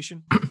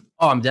conversation?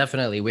 Oh, I'm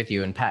definitely with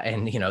you. And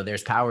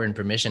there's power and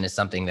permission is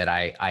something that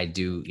I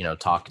do,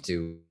 talk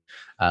to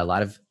a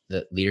lot of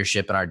the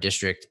leadership in our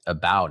district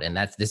about, and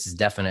this is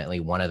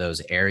definitely one of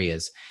those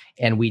areas.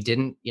 And we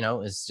didn't,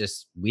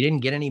 we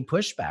didn't get any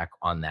pushback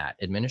on that.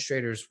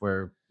 Administrators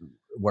were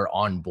were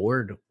on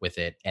board with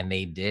it, and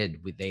they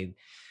did.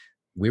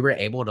 We were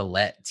able to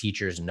let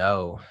teachers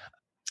know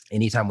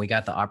anytime we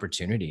got the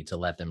opportunity to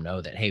let them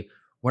know that, hey,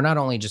 we're not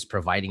only just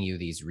providing you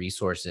these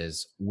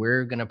resources,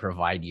 we're going to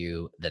provide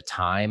you the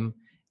time,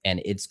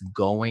 and it's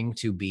going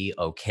to be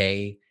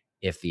okay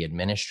if the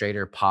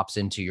administrator pops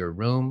into your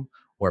room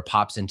or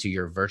pops into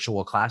your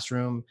virtual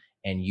classroom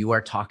and you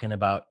are talking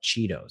about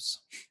Cheetos.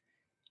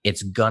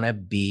 It's going to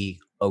be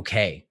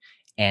okay.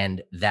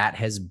 And that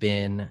has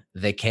been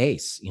the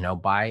case,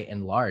 by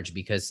and large,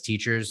 because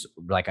teachers,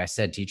 like I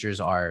said,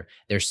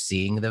 they're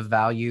seeing the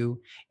value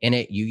in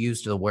it. You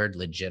used the word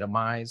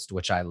legitimized,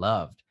 which I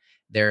loved.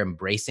 They're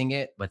embracing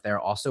it, but they're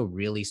also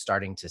really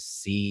starting to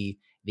see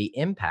the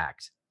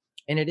impact.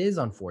 And it is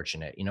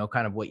unfortunate,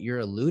 kind of what you're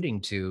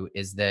alluding to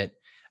is that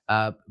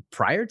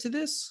prior to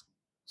this,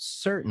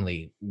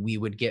 certainly we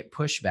would get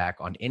pushback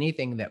on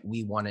anything that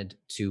we wanted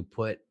to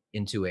put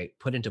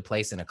into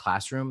place in a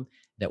classroom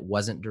that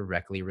wasn't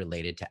directly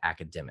related to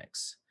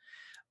academics.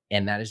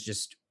 And that's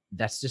just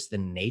the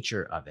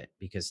nature of it,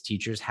 because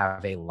teachers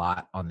have a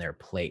lot on their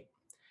plate.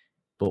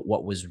 But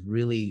what was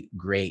really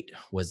great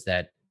was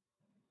that,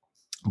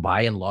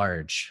 by and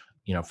large,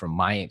 from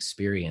my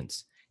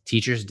experience,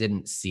 teachers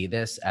didn't see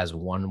this as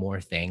one more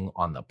thing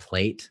on the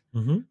plate.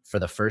 For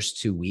the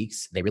first 2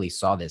 weeks, they really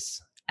saw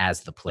this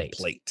as the plate.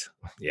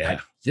 Yeah.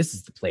 This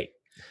is the plate.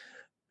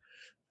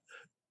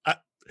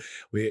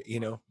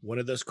 One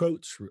of those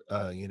quotes,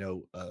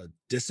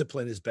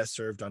 discipline is best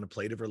served on a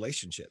plate of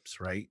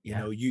relationships, right?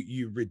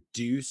 You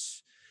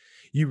reduce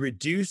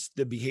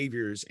the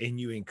behaviors and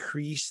you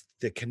increase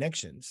the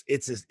connections.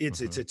 It's a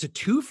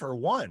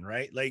 2-for-1,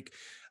 right? Like,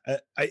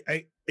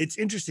 it's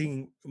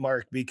interesting,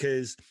 Mark,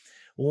 because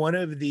one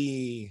of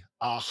the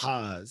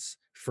ahas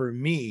for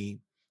me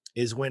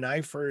is when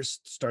I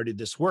first started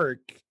this work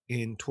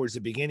towards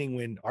the beginning,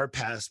 when our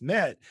paths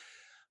met.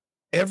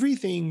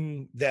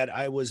 Everything that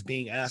I was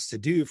being asked to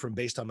do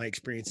based on my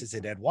experiences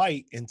at Ed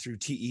White and through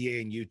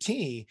TEA and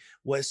UT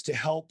was to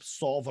help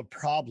solve a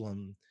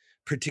problem,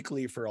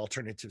 particularly for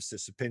alternatives to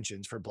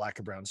suspensions for Black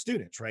and brown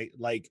students, right?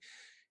 Like,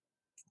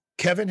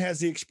 Kevin has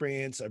the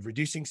experience of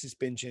reducing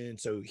suspension,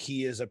 so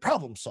he is a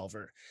problem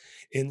solver.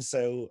 And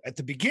so at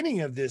the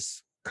beginning of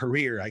this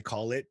career, I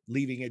call it,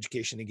 leaving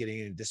education and getting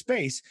into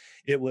space,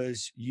 it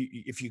was,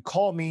 if you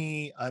call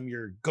me, I'm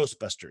your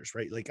Ghostbusters,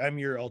 right? Like, I'm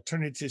your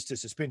alternatives to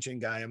suspension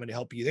guy. I'm going to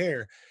help you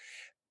there.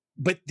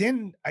 But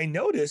then I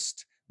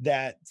noticed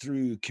that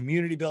through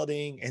community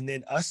building and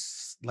then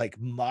us like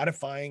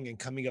modifying and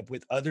coming up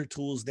with other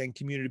tools than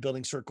community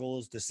building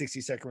circles, the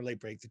 60-second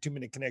relate break, the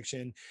 2-minute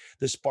connection,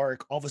 the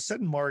spark, all of a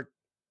sudden, Mark,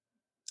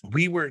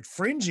 we were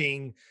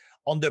fringing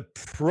on the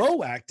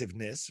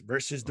proactiveness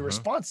versus the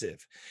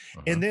responsive.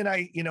 And then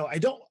I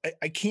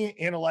can't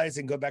analyze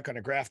and go back on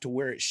a graph to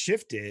where it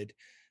shifted,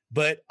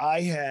 but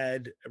I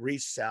had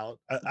reached out.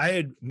 I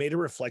had made a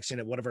reflection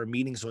at one of our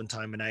meetings one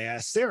time, and I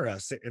asked Sarah,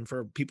 and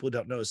for people who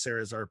don't know,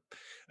 Sarah's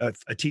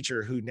a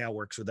teacher who now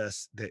works with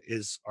us, that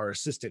is our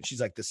assistant.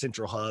 She's like the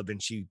central hub,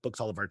 and she books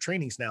all of our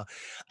trainings now.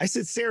 I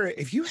said, Sarah,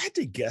 if you had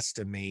to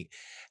guesstimate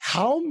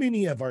how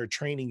many of our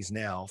trainings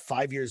now,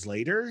 5 years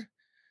later,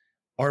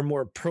 are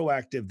more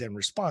proactive than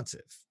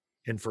responsive.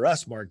 And for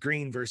us, Mark,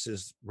 green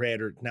versus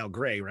red, or now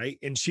gray, right?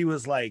 And she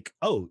was like,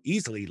 oh,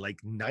 easily like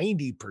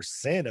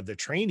 90% of the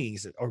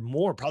trainings or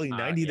more, probably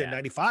 90 to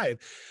 95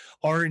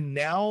 are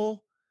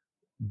now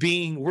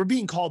we're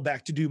being called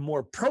back to do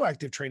more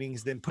proactive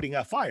trainings than putting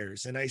out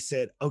fires. And I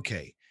said,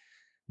 okay,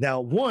 now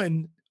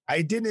one,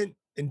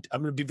 and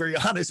I'm going to be very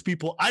honest,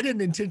 people, I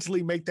didn't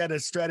intentionally make that a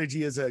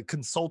strategy as a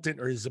consultant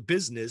or as a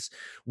business.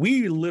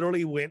 We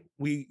literally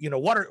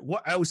water,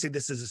 I always say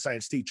this as a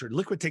science teacher,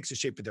 liquid takes the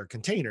shape of their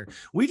container.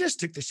 We just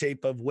took the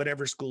shape of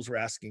whatever schools were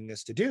asking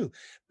us to do.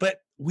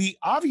 But we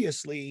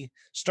obviously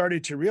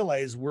started to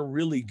realize we're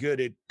really good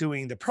at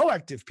doing the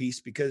proactive piece,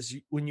 because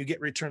when you get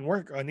return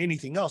work on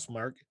anything else,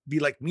 Mark, be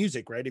like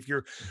music, right? If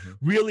you're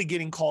really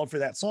getting called for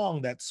that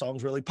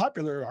song's really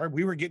popular.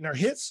 We were getting our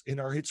hits, and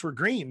our hits were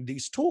green,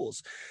 these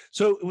tools.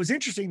 So it was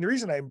interesting. The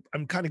reason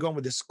I'm kind of going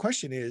with this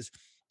question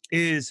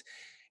is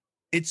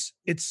it's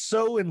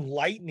so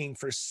enlightening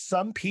for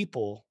some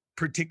people,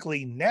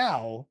 particularly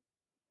now,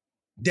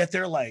 that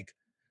they're like,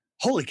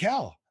 holy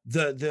cow,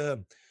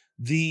 the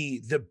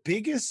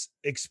biggest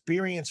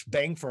experience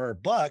bang for our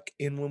buck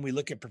in when we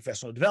look at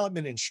professional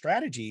development and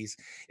strategies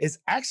is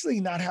actually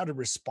not how to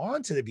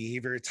respond to the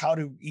behavior. It's how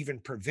to even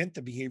prevent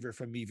the behavior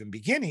from even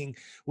beginning,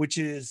 which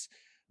is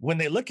when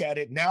they look at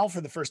it now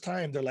for the first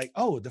time, they're like,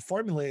 oh, the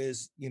formula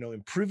is,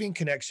 improving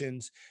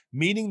connections,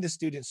 meeting the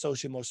student's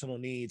social emotional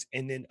needs,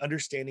 and then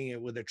understanding it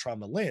with a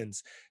trauma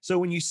lens. So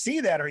when you see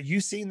that, are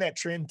you seeing that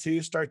trend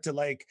too start to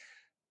like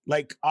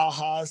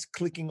ahas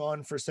clicking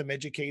on for some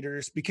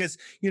educators? Because,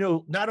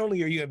 not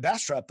only are you in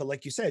Bastrop, but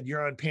like you said,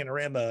 you're on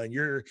Panorama and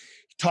you're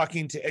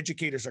talking to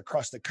educators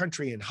across the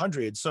country in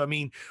hundreds. So, I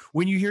mean,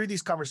 when you hear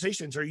these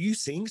conversations, are you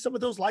seeing some of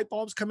those light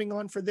bulbs coming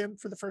on for them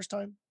for the first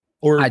time?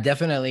 I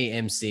definitely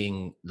am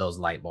seeing those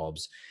light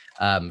bulbs,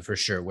 for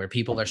sure, where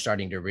people are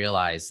starting to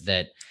realize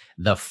that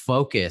the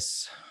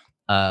focus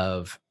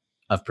of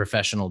of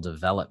professional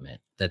development,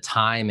 the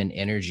time and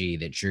energy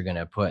that you're going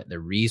to put, the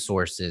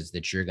resources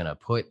that you're going to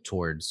put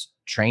towards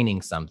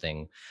training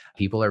something,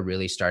 people are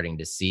really starting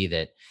to see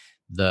that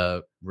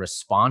the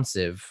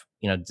responsive,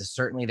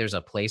 certainly there's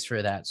a place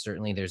for that.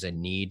 Certainly there's a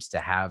need to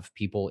have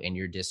people in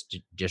your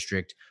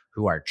district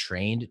who are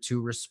trained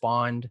to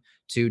respond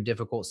to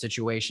difficult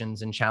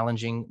situations and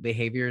challenging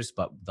behaviors.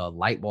 But the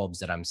light bulbs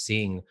that I'm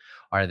seeing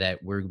are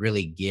that we're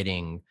really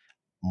getting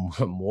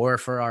more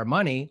for our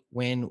money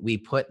when we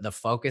put the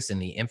focus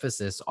and the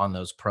emphasis on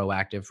those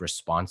proactive,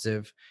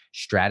 responsive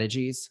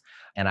strategies.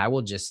 And I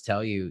will just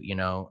tell you,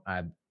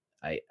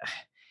 I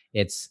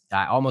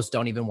I almost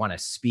don't even want to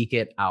speak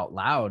it out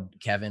loud,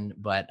 Kevin,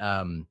 but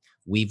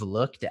we've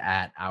looked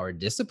at our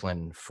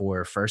discipline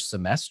for first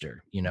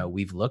semester.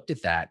 We've looked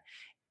at that,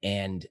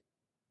 and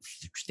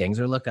things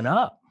are looking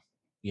up.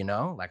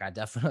 Like, I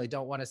definitely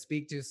don't want to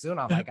speak too soon.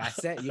 Like I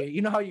said,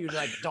 you know how you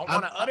like don't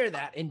want to utter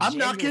that in I'm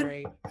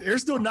January. knocking.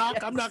 There's no knock.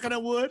 Yes. I'm knocking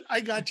on wood.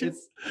 I got you.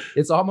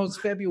 It's almost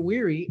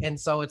February, and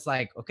so it's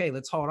like, okay,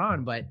 let's hold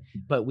on.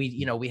 But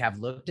we have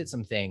looked at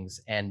some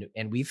things, and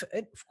we've,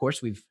 of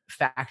course, we've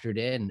factored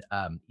in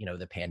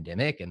the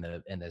pandemic and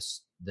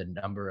the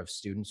number of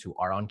students who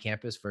are on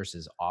campus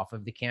versus off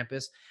of the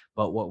campus.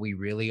 But what we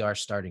really are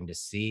starting to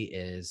see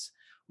is,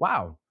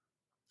 wow,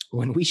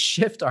 when we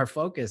shift our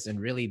focus and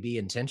really be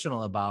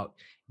intentional about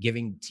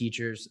giving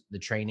teachers the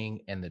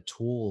training and the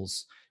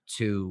tools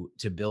to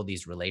build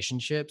these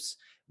relationships,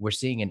 we're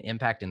seeing an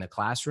impact in the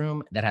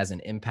classroom that has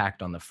an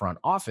impact on the front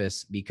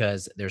office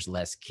because there's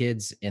less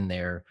kids in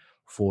there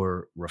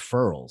for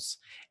referrals.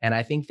 And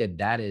I think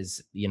that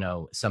is,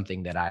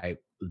 something that I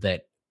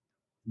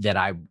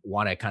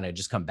want to kind of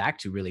just come back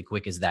to really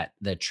quick, is that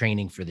the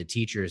training for the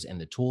teachers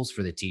and the tools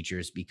for the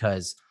teachers,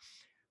 because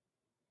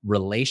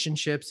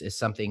relationships is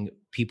something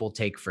people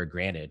take for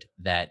granted,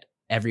 that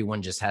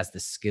everyone just has the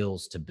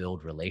skills to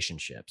build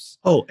relationships.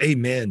 Oh,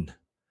 amen.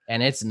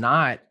 And it's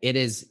not, it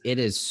is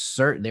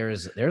certain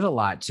there's a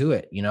lot to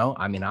it.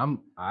 I mean,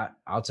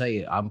 I'll tell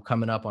you, I'm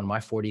coming up on my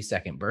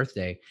 42nd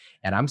birthday,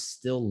 and I'm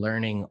still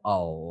learning a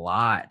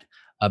lot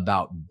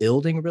about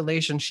building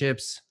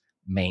relationships,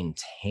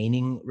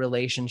 maintaining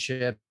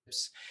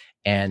relationships,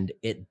 and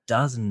it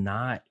does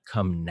not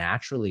come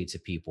naturally to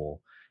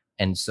people.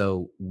 And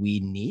so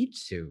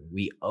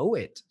we owe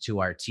it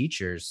to our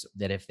teachers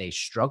that if they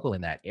struggle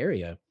in that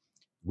area,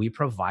 we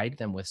provide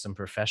them with some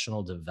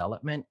professional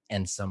development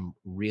and some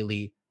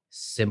really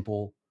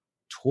simple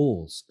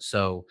tools.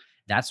 So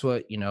that's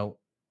what,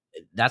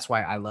 that's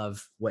why I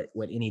love what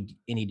any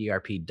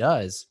DRP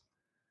does.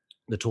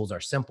 The tools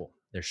are simple,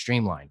 they're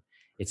streamlined,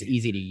 it's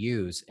easy to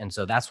use. And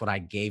so that's what I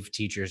gave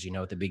teachers,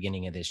 at the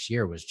beginning of this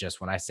year, was just,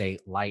 when I say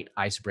light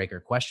icebreaker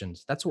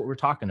questions, that's what we're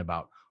talking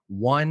about.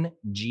 One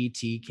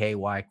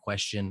GTKY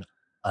question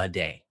a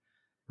day.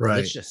 Right.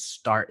 Let's just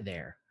start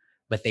there.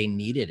 But they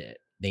needed it.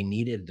 They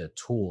needed the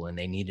tool, and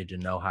they needed to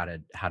know how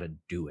to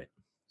do it.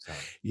 So.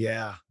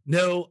 Yeah.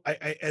 No,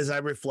 I as I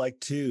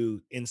reflect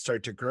too and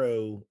start to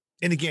grow,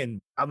 and again,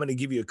 I'm going to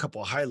give you a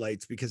couple of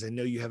highlights because I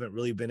know you haven't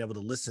really been able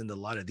to listen to a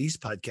lot of these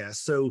podcasts.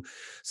 So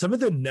some of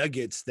the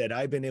nuggets that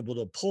I've been able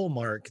to pull,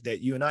 Mark, that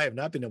you and I have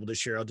not been able to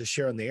share, I'll just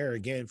share on the air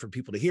again for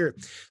people to hear.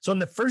 So in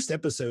the first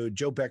episode,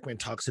 Joe Beckman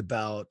talks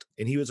about,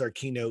 and he was our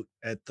keynote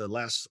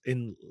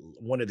in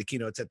one of the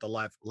keynotes at the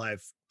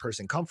live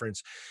person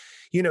conference.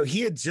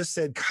 He had just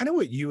said kind of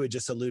what you had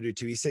just alluded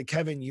to. He said,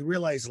 Kevin, you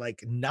realize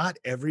like not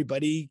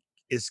everybody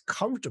is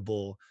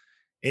comfortable.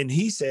 And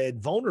he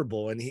said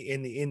vulnerable. And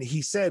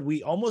he said,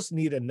 we almost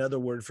need another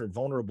word for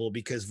vulnerable,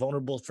 because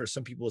vulnerable for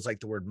some people is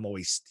like the word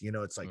moist,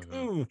 it's like,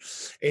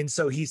 And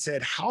so he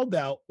said, how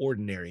about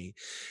ordinary?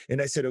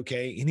 And I said,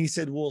 okay. And he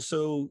said, well,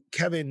 so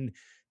Kevin,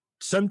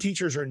 some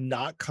teachers are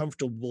not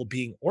comfortable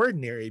being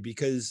ordinary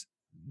because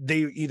they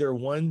either,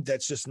 one,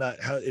 that's just not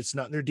how, it's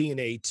not in their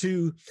DNA.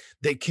 Two,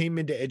 they came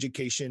into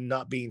education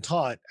not being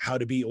taught how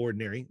to be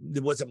ordinary.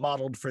 It wasn't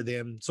modeled for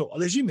them. So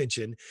as you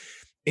mentioned,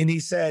 and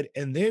he said,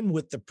 and then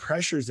with the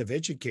pressures of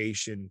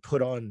education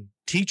put on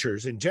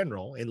teachers in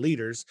general and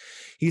leaders,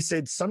 he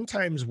said,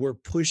 sometimes we're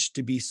pushed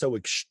to be so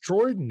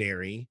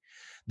extraordinary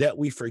that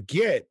we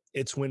forget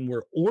it's when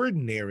we're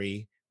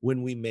ordinary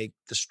when we make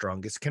the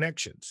strongest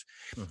connections.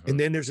 And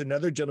then there's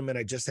another gentleman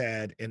I just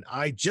had and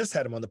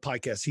him on the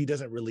podcast. He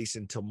doesn't release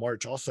until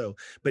March also,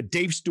 but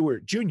Dave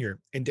Stewart Jr.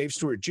 And Dave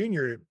Stewart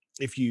Jr.,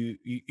 if you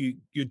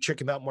check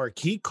him out, Mark,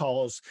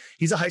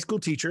 he's a high school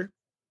teacher.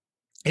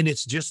 And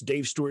it's just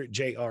Dave Stewart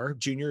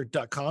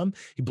Jr.com.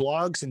 He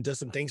blogs and does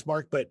some things,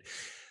 Mark, but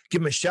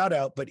give him a shout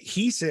out. But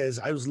he says,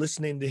 I was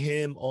listening to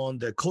him on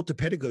the Cult of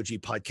Pedagogy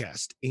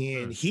podcast,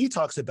 and he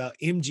talks about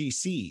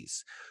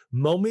MGCs,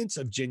 moments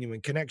of genuine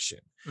connection.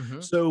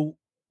 So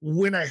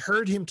when I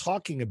heard him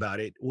talking about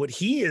it, what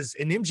he is,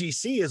 an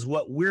MGC is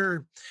what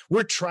we're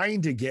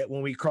trying to get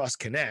when we cross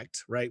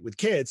connect, right, with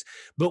kids.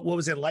 But what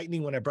was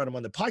enlightening when I brought him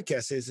on the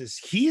podcast is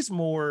he's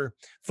more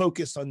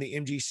focused on the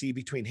MGC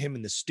between him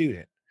and the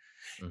student.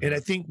 And I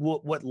think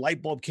what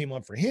light bulb came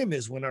on for him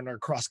is when on our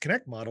cross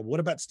connect model, what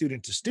about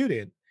student to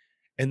student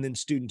and then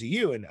student to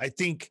you? And I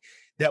think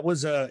that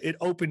was it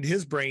opened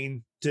his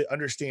brain to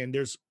understand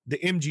there's the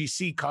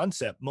MGC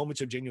concept,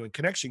 moments of genuine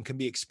connection, can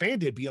be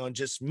expanded beyond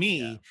just Yeah.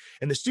 me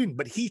and the student.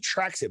 But he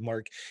tracks it,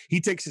 Mark. He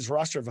takes his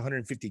roster of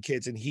 150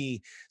 kids and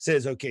he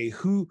says, okay,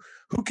 who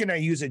can I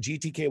use a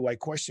GTKY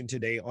question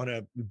today on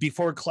a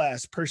before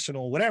class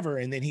personal whatever,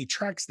 and then he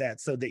tracks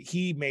that so that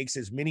he makes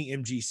as many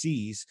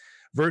MGCs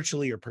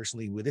virtually or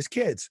personally with his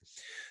kids.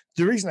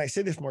 The reason I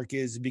say this, Mark,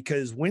 is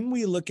because when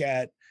we look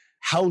at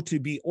how to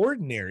be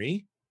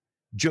ordinary,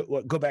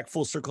 go back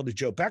full circle to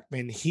Joe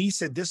Beckman. He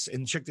said this,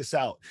 and check this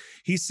out.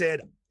 He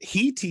said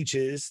he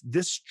teaches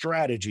this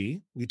strategy.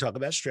 We talk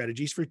about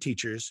strategies for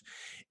teachers,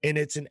 and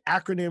it's an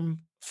acronym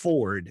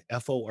FORD,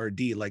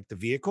 FORD, like the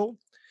vehicle.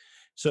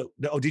 So,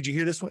 oh, did you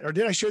hear this one, or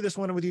did I share this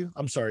one with you?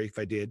 I'm sorry if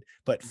I did,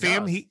 but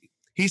No.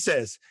 he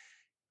says,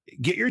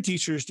 get your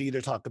teachers to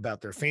either talk about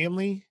their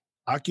family,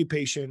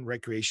 occupation,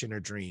 recreation, or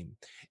dream.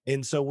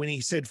 And so when he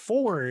said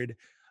forward,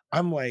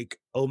 I'm like,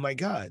 oh my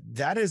God,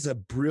 that is a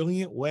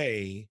brilliant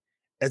way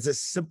as a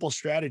simple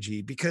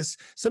strategy, because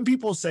some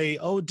people say,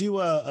 oh, do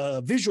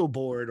a visual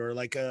board or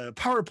like a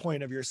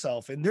PowerPoint of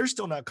yourself, and they're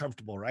still not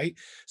comfortable, right?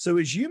 So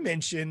as you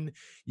mentioned,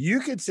 you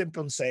could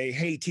simply say,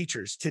 hey,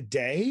 teachers,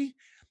 today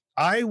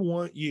I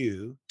want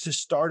you to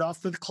start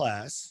off with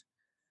class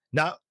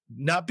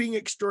not being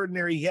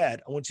extraordinary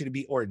yet. I want you to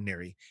be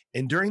ordinary.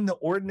 And during the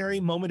ordinary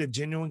moment of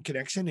genuine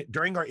connection,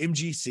 during our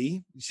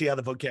MGC, you see how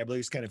the vocabulary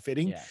is kind of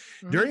fitting.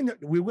 Yeah.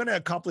 We want to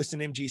accomplish an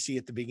MGC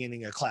at the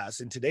beginning of class.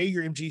 And today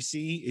your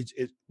MGC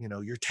is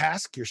your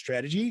task, your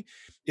strategy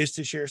is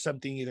to share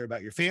something either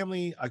about your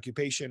family,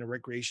 occupation, or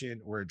recreation,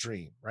 or a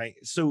dream, right?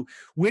 So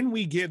when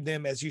we give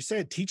them, as you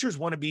said, teachers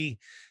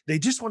they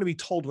just want to be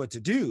told what to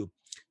do.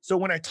 So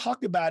when I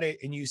talk about it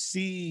and you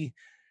see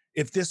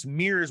if this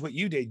mirrors what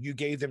you did, you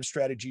gave them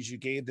strategies, you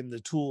gave them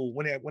the tool.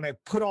 When I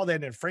put all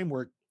that in a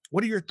framework,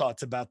 what are your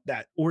thoughts about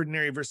that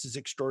ordinary versus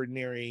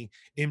extraordinary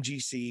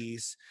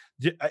MGCs?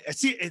 I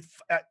see it.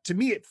 To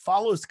me, it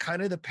follows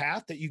kind of the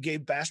path that you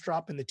gave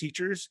Bastrop and the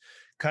teachers,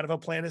 kind of a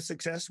plan of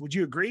success. Would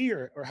you agree,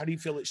 or how do you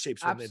feel it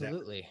shapes?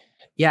 Absolutely.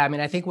 Yeah, I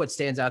mean, I think what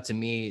stands out to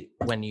me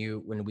when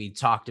we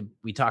talk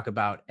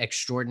about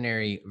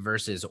extraordinary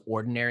versus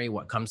ordinary,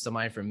 what comes to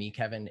mind for me,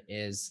 Kevin,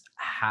 is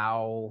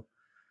how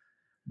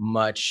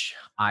much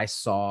I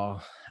saw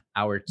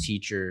our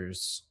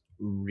teachers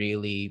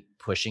really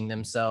pushing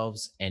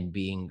themselves and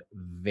being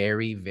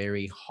very,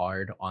 very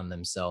hard on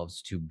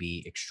themselves to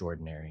be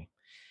extraordinary.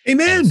 And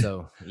Amen.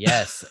 so,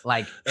 yes,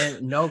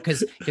 and no,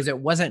 because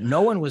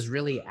no one was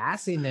really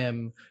asking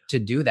them to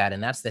do that.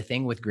 And that's the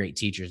thing with great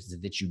teachers,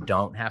 is that you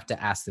don't have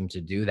to ask them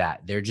to do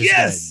that. They're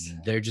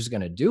just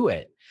gonna do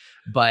it.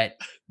 But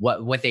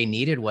what they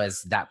needed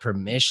was that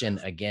permission,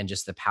 again,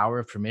 just the power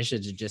of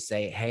permission to just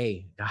say,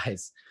 hey,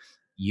 guys,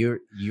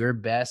 your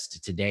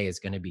best today is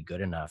going to be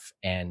good enough.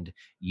 And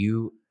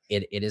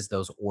it is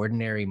those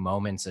ordinary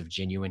moments of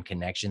genuine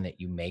connection that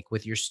you make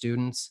with your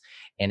students.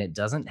 And it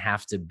doesn't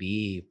have to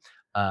be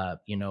a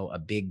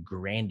big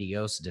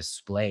grandiose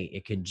display.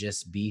 It can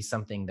just be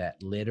something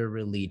that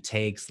literally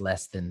takes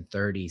less than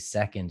 30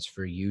 seconds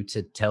for you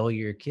to tell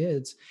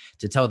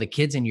the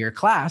kids in your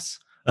class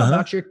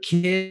about your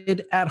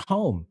kid at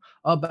home,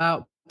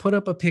 about put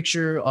up a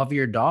picture of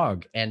your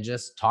dog and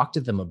just talk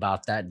to them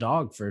about that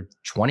dog for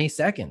 20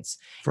 seconds.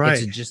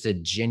 Right. It's just a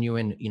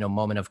genuine,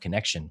 moment of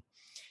connection.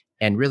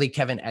 And really,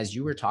 Kevin, as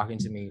you were talking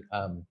to me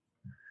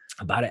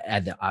about it,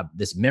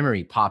 this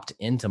memory popped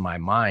into my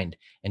mind.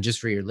 And just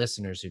for your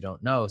listeners who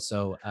don't know,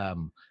 so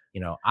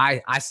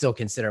I still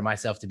consider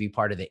myself to be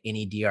part of the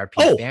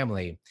NEDRP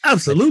family.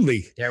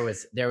 Absolutely. There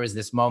was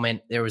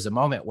a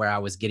moment where I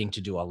was getting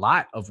to do a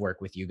lot of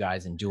work with you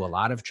guys and do a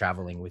lot of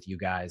traveling with you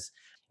guys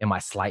in my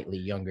slightly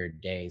younger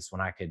days when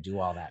I could do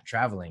all that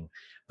traveling.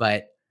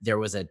 But there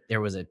was a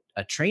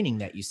training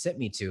that you sent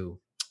me to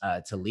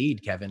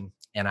lead, Kevin.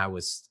 And I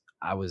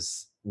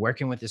was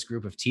working with this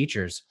group of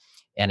teachers,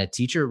 and a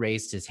teacher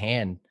raised his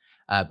hand.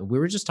 We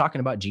were just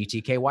talking about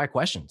GTKY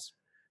questions.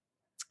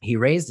 He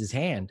raised his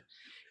hand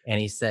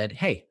and he said,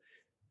 hey,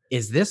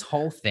 is this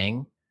whole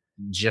thing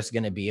just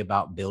going to be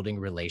about building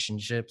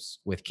relationships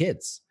with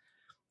kids?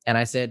 And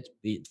I said,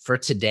 for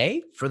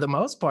today, for the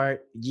most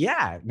part,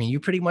 yeah. I mean, you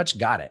pretty much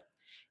got it.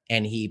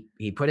 And he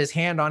put his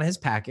hand on his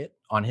packet,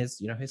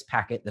 his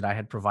packet that I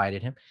had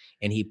provided him,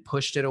 and he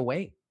pushed it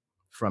away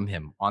from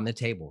him on the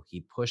table.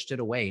 He pushed it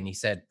away and he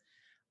said,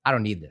 I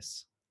don't need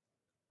this.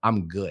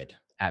 I'm good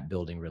at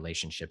building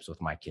relationships with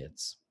my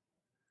kids.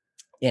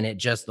 And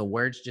the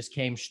words just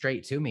came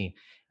straight to me.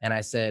 And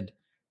I said,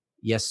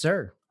 yes,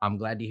 sir. I'm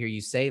glad to hear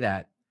you say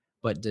that.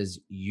 But does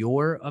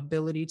your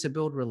ability to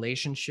build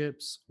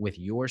relationships with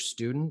your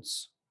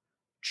students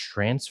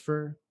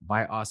transfer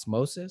by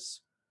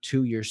osmosis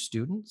to your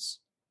students?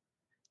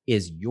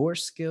 Is your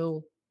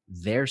skill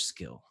their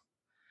skill?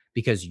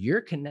 Because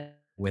you're connecting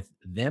with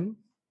them,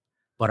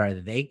 but are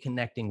they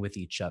connecting with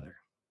each other?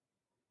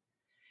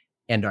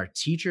 And are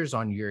teachers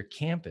on your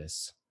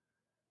campus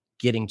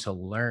getting to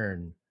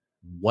learn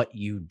what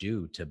you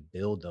do to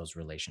build those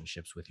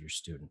relationships with your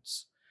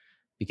students?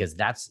 Because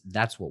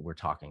that's what we're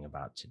talking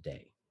about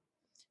today.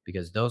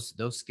 because those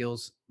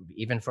skills,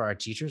 even for our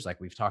teachers,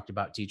 like we've talked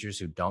about teachers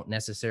who don't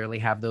necessarily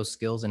have those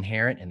skills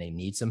inherent and they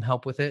need some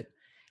help with it.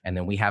 And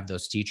then we have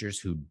those teachers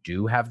who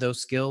do have those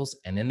skills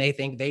and then they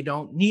think they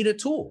don't need a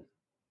tool.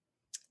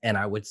 And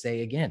I would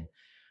say again,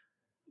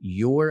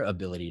 your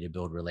ability to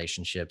build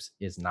relationships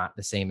is not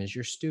the same as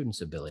your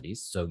students'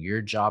 abilities. So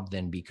your job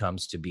then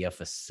becomes to be a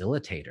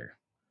facilitator,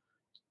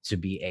 to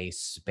be a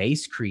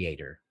space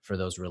creator for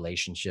those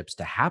relationships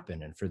to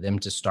happen and for them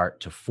to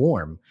start to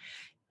form.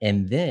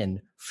 And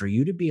then for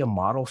you to be a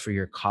model for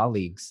your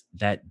colleagues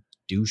that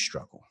do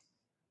struggle.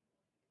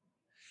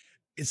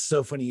 It's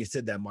so funny you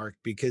said that, Mark,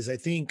 because I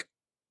think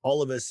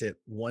all of us at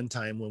one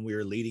time when we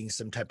were leading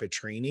some type of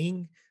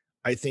training,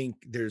 I think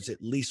there's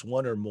at least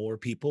one or more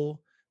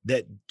people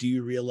that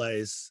do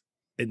realize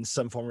in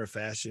some form or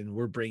fashion,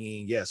 we're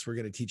bringing, yes, we're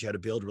going to teach you how to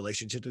build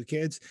relationships with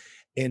kids.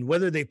 And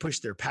whether they push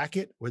their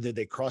packet, whether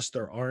they cross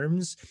their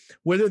arms,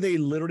 whether they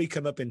literally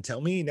come up and tell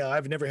me, now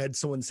I've never had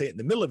someone say it in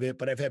the middle of it,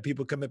 but I've had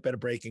people come up at a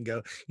break and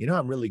go,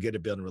 I'm really good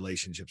at building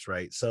relationships,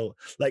 right? So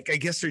like, I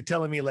guess they're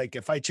telling me like,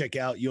 if I check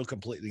out, you'll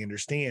completely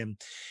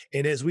understand.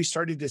 And as we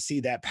started to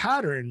see that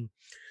pattern,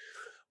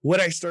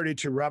 what I started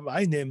to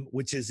remind them,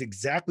 which is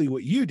exactly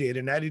what you did,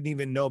 and I didn't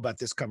even know about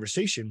this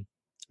conversation,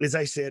 is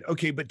I said,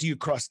 okay, but do you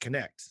cross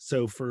connect?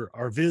 So for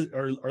our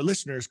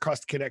listeners,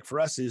 cross connect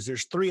for us is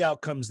there's 3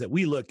 outcomes that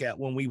we look at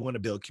when we want to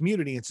build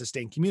community and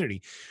sustain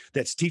community.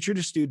 That's teacher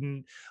to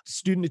student,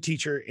 student to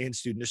teacher, and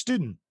student to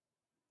student.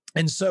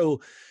 And so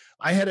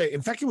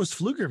in fact, it was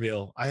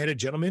Pflugerville. I had a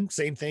gentleman,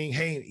 same thing.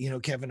 Hey,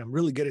 Kevin, I'm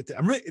really good at this.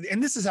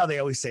 And this is how they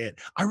always say it.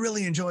 I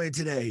really enjoy it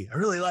today. I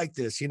really like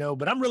this,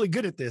 but I'm really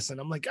good at this. And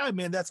I'm like, oh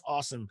man, that's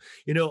awesome.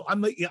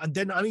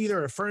 Then I'm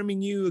either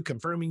affirming you,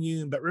 confirming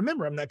you. But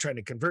remember, I'm not trying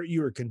to convert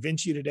you or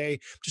convince you today.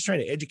 I'm just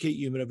trying to educate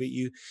you, motivate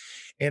you.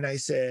 And I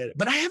said,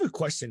 but I have a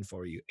question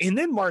for you. And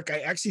then Mark, I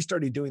actually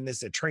started doing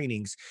this at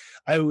trainings.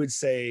 I would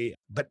say,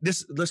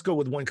 let's go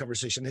with one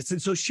conversation. I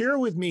said, so share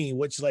with me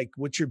what's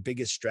your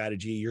biggest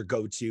strategy, your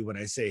go-to when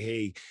I say,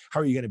 hey,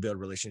 how are you going to build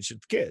relationships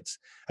with kids?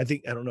 I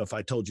don't know if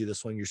I told you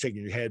this one, you're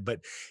shaking your head,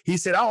 but he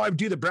said, oh, I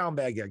do the brown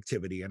bag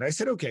activity. And I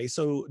said, okay,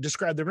 so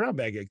describe the brown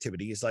bag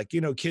activity. It's like,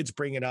 kids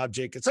bring an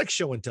object. It's like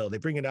show and tell. They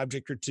bring an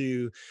object or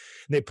two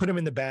and they put them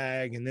in the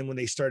bag. And then when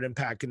they start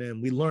unpacking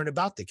them, we learn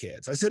about the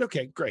kids. I said,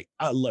 okay, great.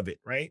 I love it.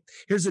 Right.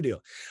 Here's the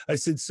deal. I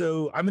said,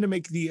 so I'm going to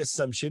make the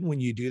assumption when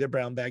you do the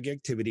brown bag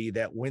activity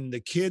that when the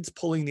kids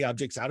pulling the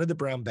objects out of the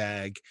brown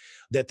bag,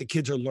 that the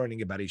kids are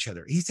learning about each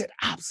other. He said,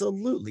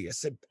 absolutely. I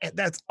said,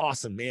 that's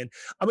awesome, man.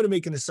 I'm going to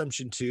make an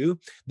assumption too,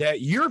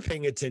 that you're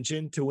paying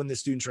attention to when the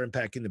students are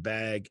unpacking the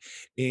bag.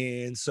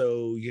 And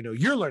so,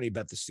 you're learning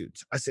about the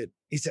students.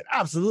 He said,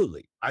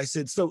 absolutely. I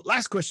said, so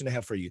last question I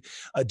have for you.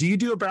 Do you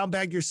do a brown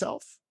bag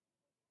yourself?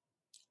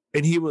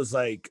 And he was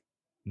like,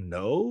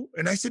 no.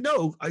 And I said,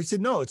 no,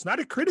 it's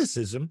not a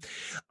criticism.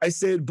 I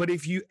said, but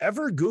if you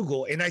ever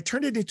Google, and I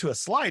turned it into a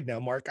slide now,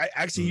 Mark, I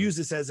actually use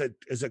this as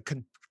a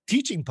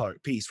teaching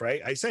part piece,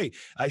 right?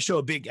 I show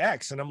a big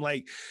X and I'm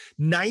like,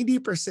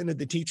 90% of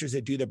the teachers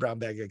that do the brown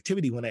bag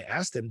activity, when I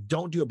ask them,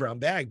 don't do a brown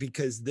bag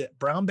because the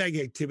brown bag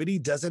activity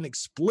doesn't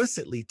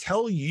explicitly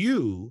tell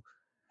you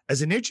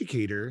as an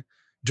educator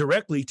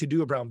directly to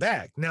do a brown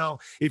bag. Now,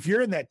 if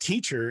you're in that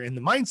teacher in the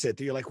mindset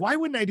that you're like, why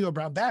wouldn't I do a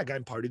brown bag?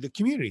 I'm part of the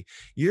community.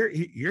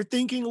 You're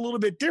thinking a little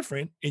bit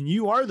different. And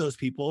you are those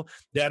people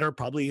that are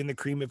probably in the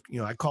cream of,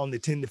 I call them the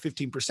 10 to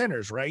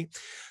 15%ers, right?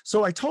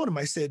 So I told him,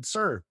 I said,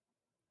 sir,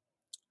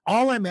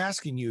 all I'm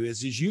asking you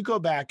is you go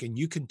back and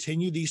you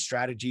continue these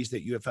strategies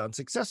that you have found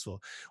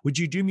successful. Would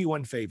you do me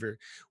one favor?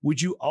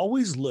 Would you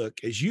always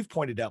look, as you've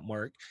pointed out,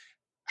 Mark,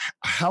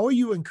 how are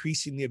you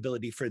increasing the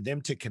ability for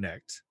them to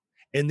connect?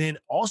 And then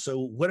also,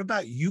 what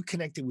about you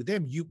connecting with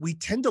them? We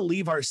tend to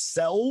leave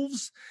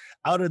ourselves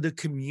out of the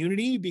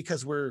community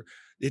because we're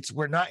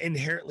not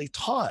inherently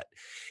taught.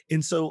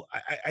 And so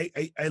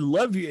I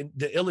love you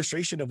the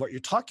illustration of what you're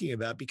talking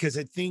about, because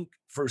I think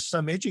for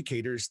some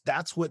educators,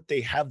 that's what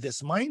they have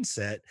this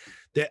mindset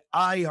that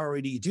I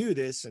already do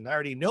this and I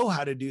already know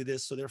how to do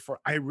this. So therefore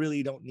I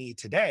really don't need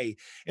today.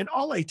 And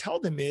all I tell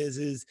them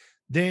is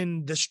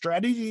then the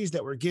strategies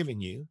that we're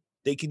giving you,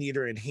 they can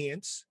either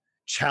enhance,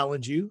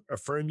 challenge you,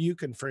 affirm you,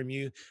 confirm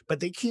you, but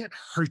they can't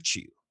hurt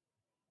you.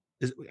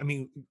 I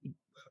mean,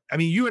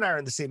 you and I are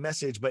in the same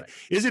message, but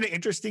isn't it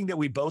interesting that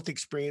we both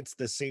experience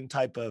the same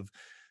type of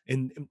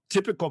and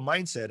typical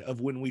mindset of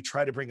when we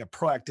try to bring a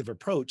proactive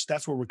approach?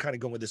 That's where we're kind of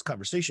going with this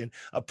conversation.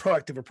 A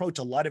proactive approach.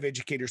 A lot of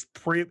educators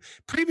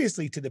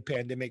previously to the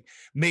pandemic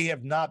may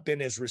have not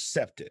been as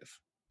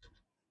receptive.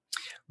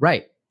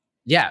 Right.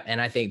 Yeah.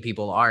 And I think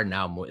people are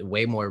now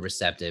way more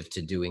receptive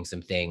to doing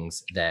some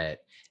things that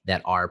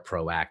are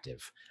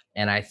proactive.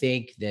 And I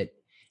think that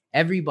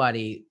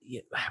everybody,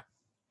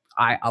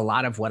 a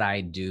lot of what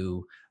I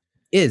do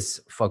is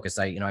focused.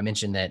 I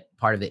mentioned that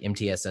part of the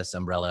MTSS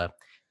umbrella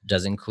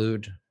does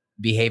include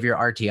behavior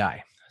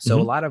RTI. So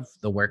a lot of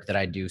the work that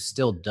I do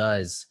still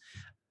does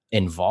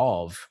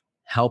involve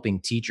helping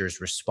teachers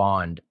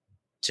respond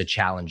to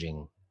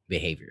challenging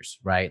behaviors,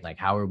 right? Like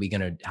how are we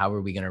going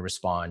to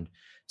respond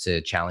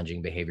to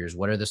challenging behaviors?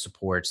 What are the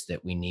supports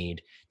that we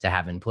need to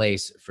have in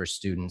place for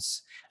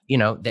students,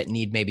 that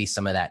need maybe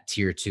some of that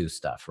tier 2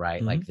 stuff,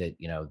 right? Mhm. Like that,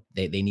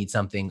 they need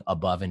something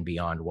above and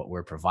beyond what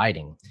we're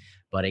providing.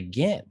 But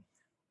again,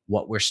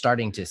 what we're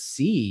starting to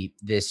see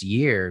this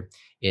year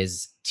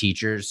is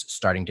teachers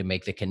starting to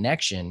make the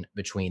connection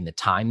between the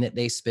time that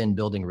they spend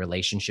building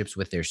relationships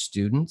with their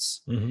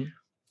students, Mhm.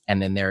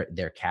 and then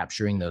they're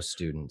capturing those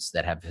students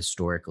that have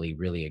historically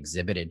really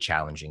exhibited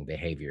challenging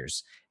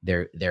behaviors.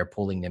 They're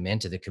pulling them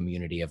into the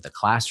community of the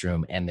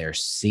classroom, and they're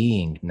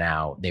seeing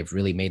now, they've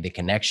really made the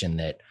connection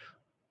that,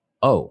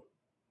 oh,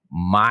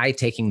 my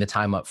taking the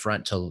time up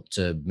front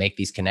to make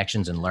these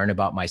connections and learn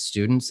about my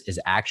students is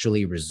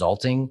actually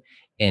resulting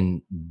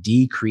in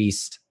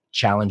decreased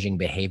challenging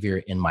behavior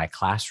in my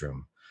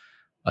classroom,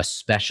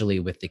 especially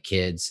with the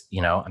kids.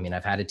 I mean,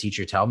 I've had a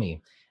teacher tell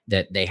me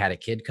that they had a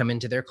kid come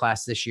into their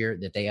class this year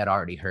that they had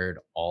already heard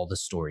all the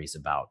stories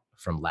about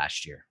from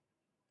last year,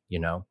 you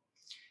know?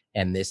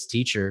 And this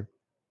teacher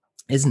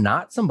is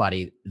not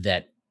somebody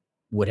that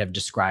would have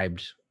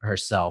described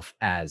herself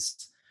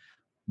as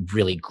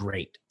really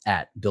great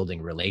at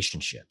building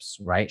relationships,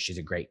 right? She's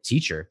a great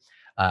teacher.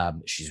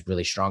 She's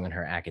really strong in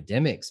her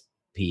academics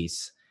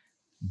piece,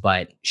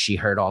 but she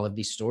heard all of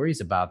these stories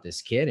about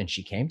this kid, and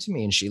she came to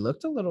me and she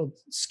looked a little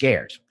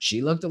scared.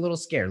 She looked a little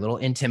scared, a little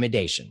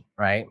intimidation,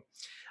 right?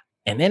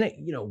 And then,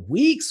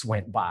 weeks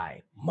went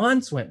by,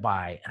 months went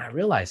by, and I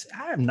realized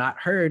I have not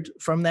heard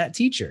from that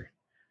teacher.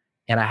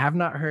 And I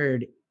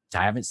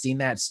haven't seen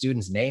that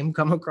student's name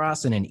come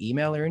across in an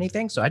email or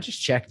anything. So I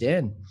just checked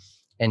in,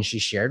 and she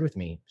shared with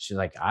me. She's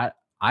like,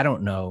 I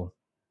don't know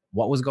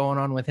what was going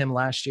on with him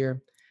last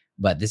year,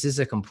 but this is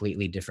a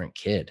completely different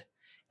kid.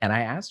 And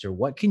I asked her,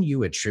 what can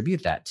you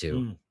attribute that to?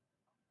 Mm.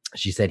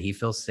 She said, he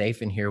feels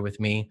safe in here with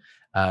me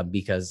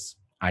because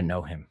I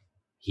know him.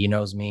 He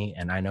knows me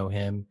and I know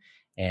him,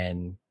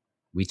 and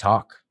we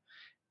talk,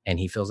 and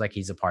he feels like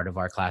he's a part of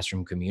our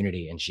classroom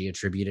community. And she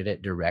attributed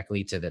it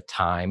directly to the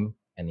time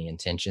and the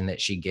intention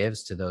that she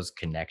gives to those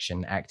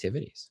connection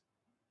activities.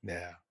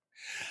 Yeah.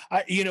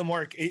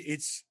 Mark,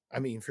 I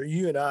mean, for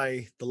you and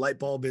I, the light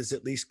bulb is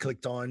at least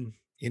clicked on,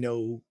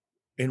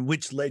 and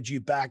which led you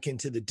back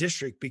into the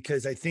district.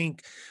 Because I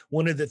think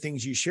one of the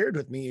things you shared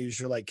with me is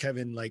you're like,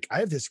 Kevin, like, I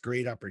have this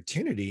great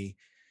opportunity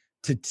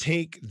to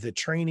take the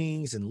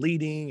trainings and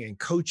leading and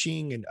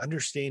coaching and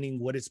understanding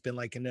what it's been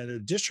like in other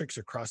districts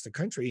across the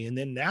country. And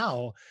then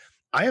now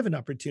I have an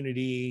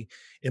opportunity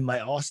in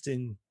my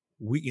Austin,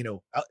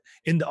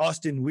 in the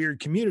Austin weird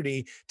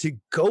community to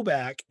go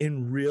back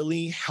and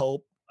really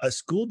help a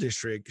school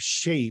district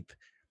shape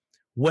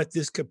what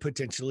this could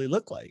potentially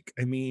look like.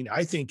 I mean,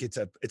 I think it's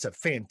a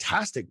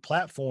fantastic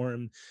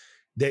platform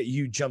that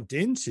you jumped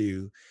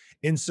into.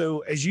 And so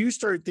as you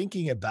start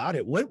thinking about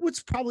it,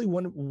 what's probably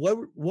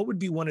what would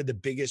be one of the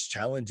biggest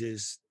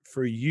challenges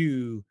for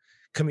you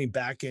coming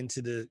back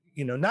into the,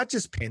 not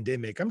just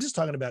pandemic. I'm just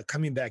talking about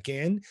coming back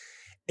in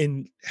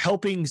and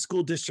helping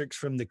school districts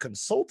from the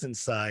consultant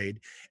side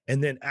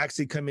and then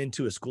actually come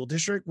into a school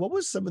district. What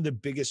was some of the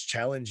biggest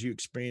challenge you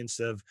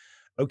experienced of,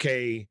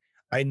 okay,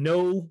 I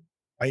know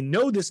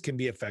this can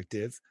be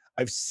effective.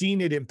 I've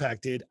seen it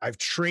impacted. I've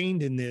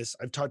trained in this.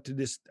 I've taught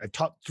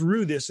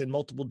through this in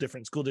multiple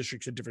different school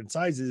districts of different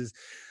sizes.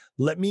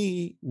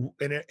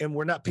 And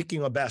we're not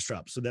picking on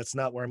Bastrop, so that's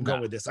not where I'm going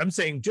No. with this. I'm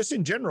saying just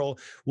in general,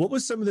 what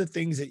was some of the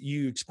things that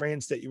you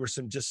experienced that you were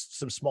some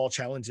small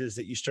challenges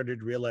that you started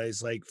to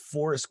realize, like,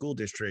 for a school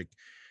district?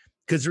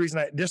 Because the reason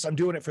I'm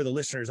doing it for the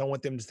listeners, I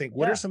want them to think,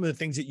 what are Yeah. some of the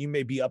things that you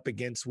may be up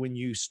against when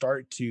you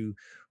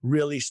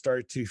really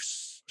start to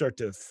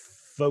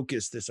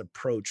focus this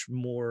approach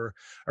more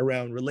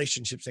around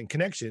relationships and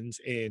connections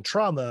and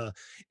trauma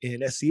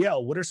and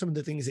SEL? What are some of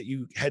the things that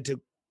you had to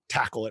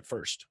tackle at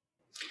first?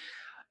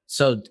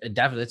 So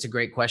definitely, that's a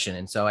great question.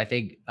 And so I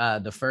think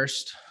the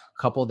first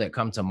couple that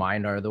come to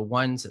mind are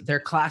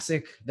the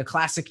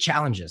classic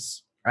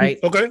challenges, right?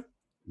 Okay.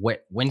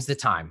 When's the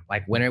time?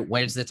 Like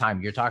when's the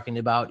time? You're talking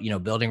about,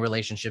 building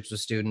relationships with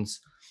students.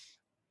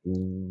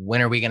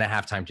 When are we going to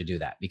have time to do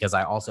that? Because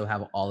I also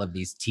have all of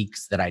these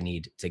teaks that I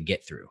need to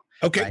get through.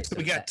 Okay. Right? So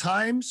we got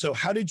time. So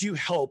how did you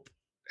help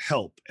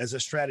as a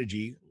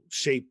strategy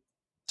shape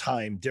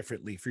time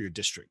differently for your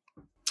district?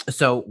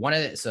 So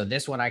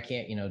this one I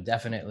can't,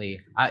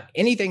 definitely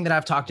anything that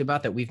I've talked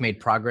about that we've made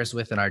progress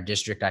with in our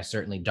district, I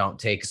certainly don't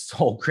take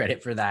sole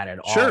credit for that at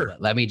all. Sure.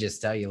 But let me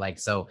just tell you, like,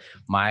 so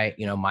my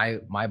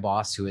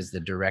boss, who is the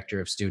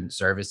director of student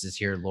services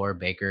here, Laura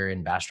Baker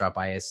in Bastrop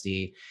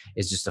ISD,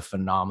 is just a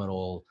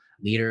phenomenal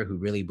leader who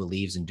really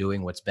believes in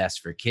doing what's best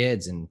for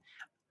kids. And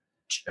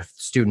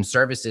student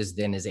services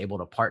then is able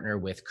to partner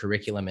with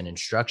curriculum and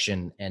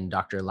instruction. And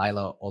Dr.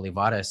 Lila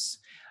Olivares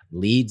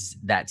leads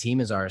that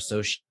team as our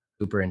associate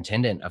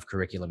superintendent of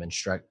curriculum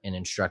and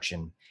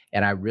instruction.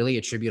 And I really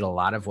attribute a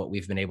lot of what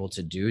we've been able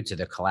to do to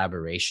the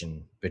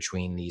collaboration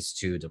between these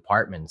two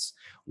departments,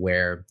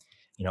 where,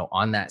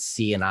 on that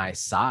C&I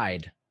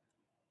side,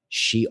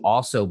 she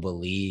also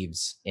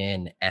believes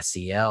in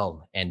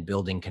SEL and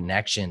building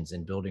connections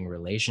and building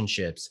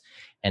relationships.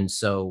 And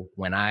so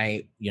when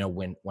I,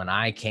 when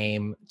I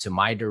came to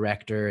my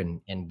director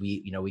and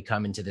we, we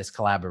come into this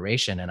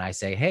collaboration and I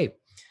say, hey,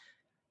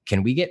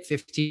 can we get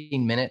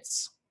 15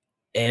 minutes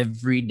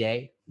every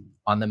day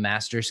on the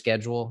master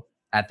schedule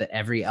at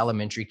every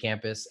elementary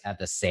campus at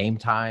the same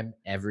time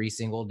every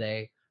single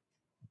day,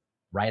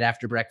 right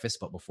after breakfast,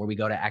 but before we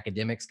go to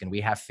academics? Can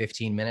we have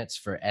 15 minutes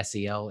for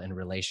SEL and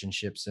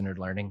relationship centered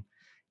learning?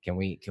 Can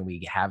we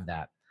have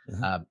that?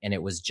 And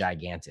it was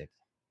gigantic.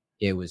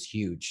 It was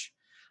huge.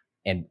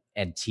 And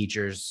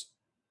teachers,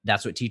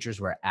 that's what teachers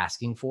were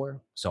asking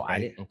for. So I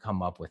didn't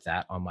come up with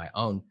that on my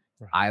own.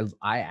 I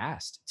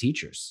asked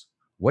teachers,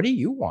 what do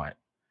you want?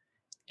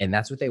 And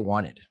that's what they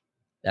wanted.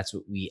 That's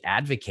what we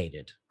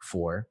advocated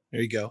for.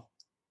 There you go.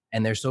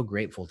 And they're so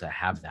grateful to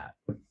have that.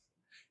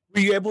 Were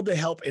you able to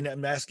help? And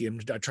I'm asking, I'm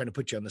not trying to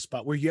put you on the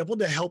spot. Were you able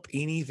to help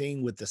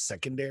anything with the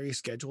secondary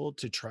schedule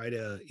to try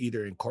to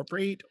either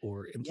incorporate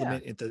or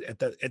implement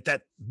at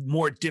that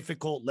more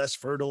difficult, less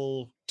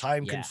fertile,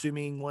 time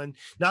consuming one?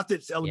 Not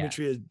that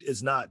elementary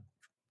is not.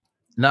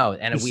 No.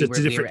 And we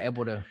were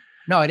able to.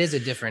 No, it is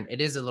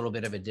a little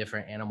bit of a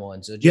different animal.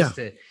 And so just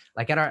to,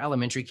 like, at our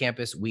elementary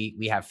campus,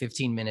 we have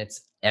 15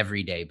 minutes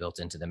every day built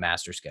into the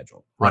master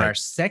schedule. On our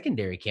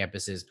secondary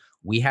campuses,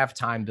 we have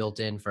time built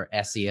in for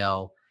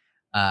SEL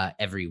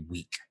every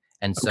week.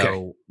 And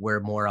so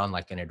we're more on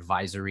like an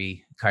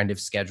advisory kind of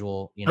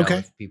schedule,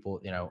 with people,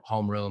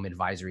 homeroom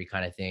advisory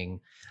kind of thing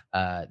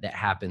that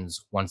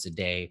happens once a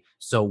day.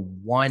 So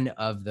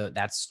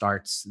that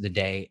starts the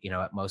day,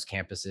 at most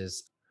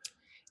campuses.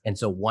 And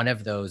so one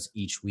of those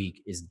each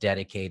week is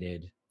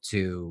dedicated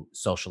to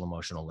social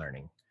emotional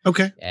learning.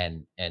 Okay.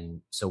 And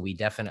so we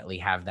definitely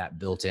have that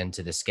built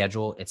into the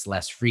schedule. It's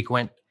less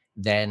frequent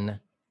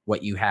than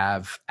what you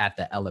have at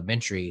the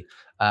elementary.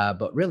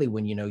 But really,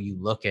 when, you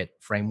look at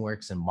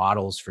frameworks and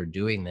models for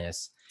doing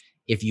this,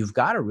 if you've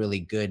got a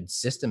really good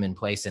system in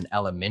place in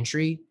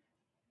elementary,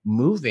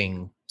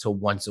 moving to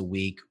once a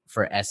week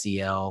for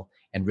SEL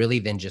and really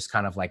then just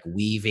kind of like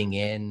weaving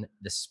in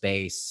the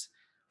space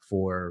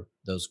for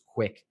those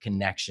quick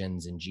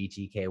connections and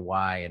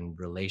GTKY and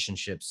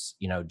relationships,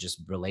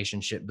 just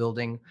relationship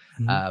building.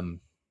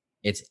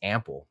 It's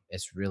ample.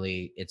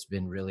 It's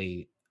been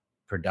really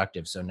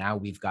productive. So now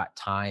we've got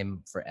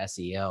time for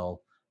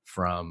SEL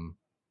from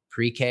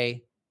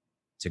pre-K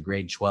to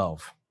grade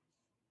 12.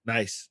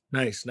 Nice.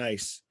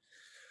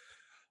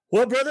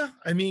 Well, brother,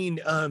 I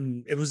think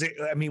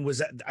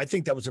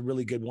that was a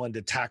really good one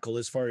to tackle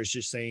as far as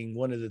just saying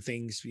one of the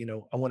things,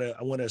 I want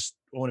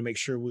to make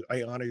sure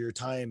I honor your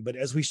time. But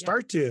as we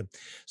start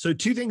so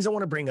two things I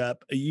want to bring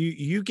up.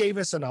 You gave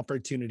us an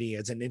opportunity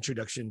as an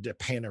introduction to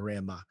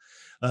Panorama.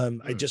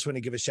 I just want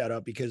to give a shout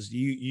out because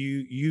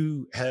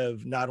you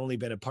have not only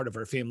been a part of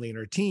our family and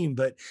our team,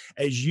 but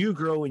as you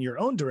grow in your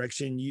own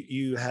direction,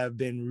 you have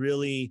been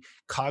really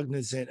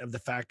cognizant of the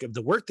fact of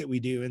the work that we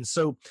do. And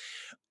so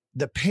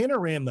the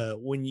Panorama,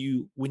 when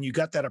you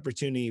got that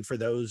opportunity for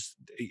those,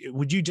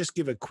 would you just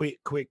give a quick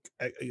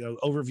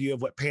overview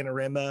of what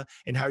Panorama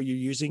and how you're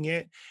using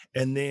it,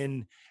 and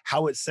then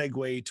how it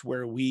segued to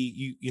where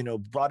you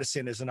brought us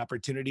in as an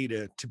opportunity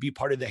to be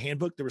part of the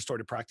handbook, the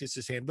Restorative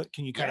Practices Handbook?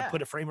 Can you kind of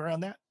put a frame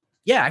around that?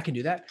 Yeah, I can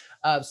do that.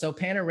 So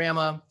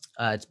Panorama,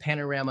 it's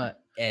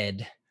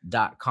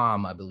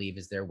panoramaed.com, I believe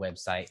is their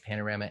website,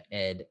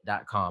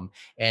 panoramaed.com.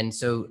 And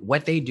so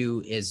what they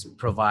do is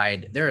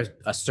they're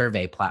a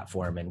survey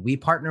platform, and we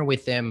partner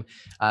with them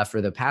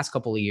for the past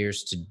couple of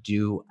years to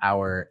do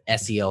our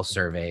SEL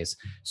surveys.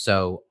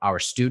 So our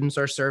students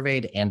are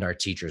surveyed and our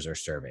teachers are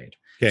surveyed.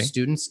 Okay.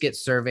 Students get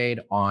surveyed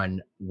on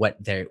what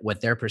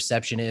their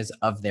perception is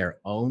of their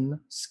own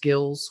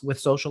skills with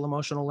social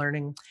emotional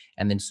learning.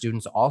 And then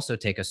students also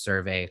take a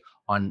survey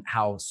on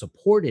how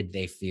supported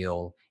they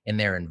feel in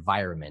their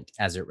environment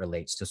as it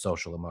relates to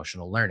social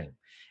emotional learning.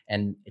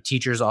 And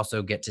teachers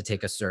also get to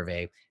take a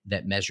survey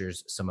that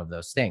measures some of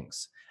those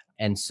things.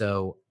 And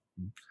so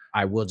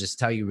I will just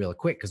tell you real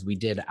quick, because we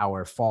did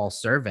our fall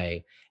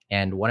survey,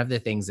 and one of the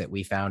things that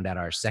we found at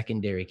our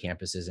secondary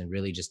campuses, and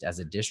really just as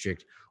a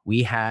district,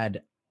 we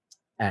had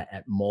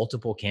at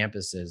multiple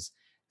campuses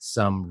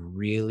some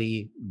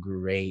really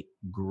great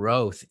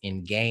growth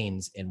in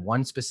gains in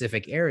one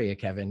specific area,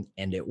 Kevin,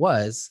 and it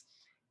was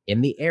in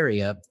the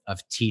area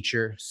of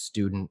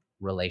teacher-student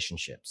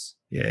relationships.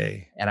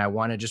 Yay. And I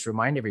want to just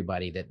remind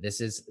everybody that this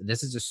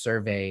is a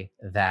survey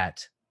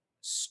that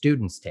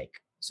students take.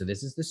 So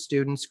this is the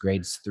students,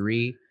 grades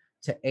 3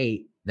 to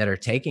 8, that are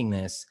taking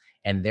this,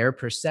 and their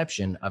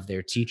perception of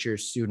their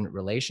teacher-student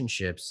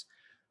relationships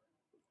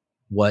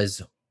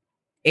was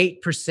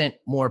 8%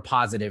 more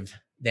positive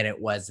than it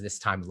was this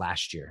time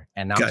last year.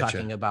 And I'm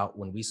talking about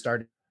when we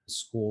started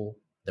school,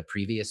 the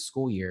previous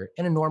school year,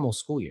 in a normal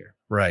school year.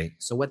 Right.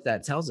 So what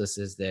that tells us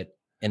is that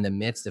in the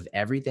midst of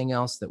everything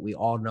else that we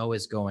all know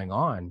is going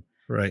on,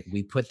 right,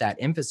 we put that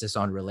emphasis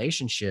on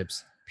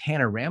relationships.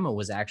 Panorama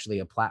was actually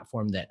a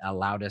platform that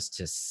allowed us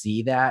to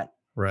see that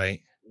right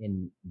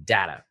in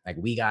data. Like,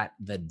 we got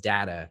the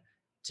data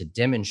to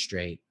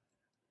demonstrate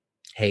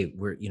hey,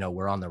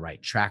 we're on the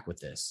right track with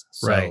this.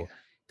 Right. So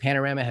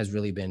Panorama has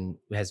really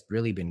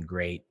been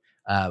great,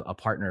 a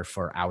partner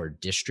for our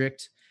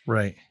district.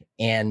 Right.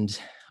 And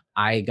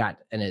I got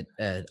an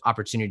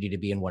opportunity to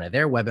be in one of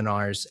their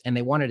webinars, and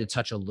they wanted to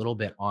touch a little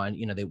bit on,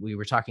 that we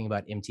were talking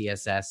about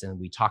MTSS, and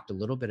we talked a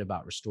little bit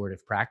about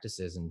restorative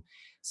practices. And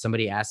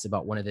somebody asked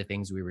about one of the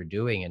things we were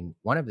doing, and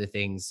one of the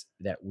things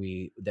that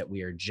we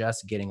are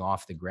just getting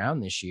off the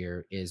ground this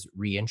year is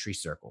reentry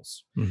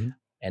circles. Mm-hmm.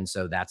 And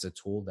so that's a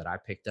tool that I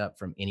picked up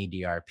from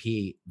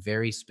NEDRP,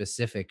 very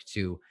specific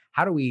to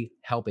how do we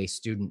help a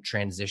student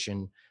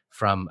transition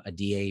from a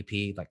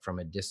DAP, like from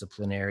a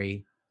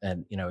disciplinary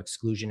and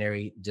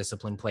exclusionary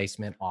discipline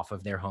placement off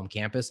of their home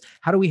campus.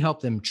 How do we help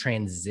them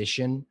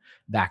transition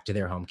back to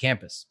their home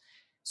campus?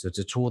 So it's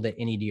a tool that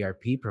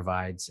NEDRP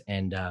provides,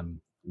 and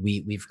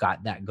we've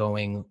got that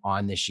going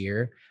on this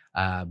year.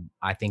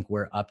 I think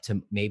we're up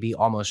to maybe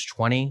almost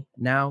 20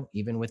 now,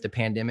 even with the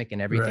pandemic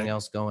and everything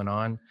else going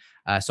on.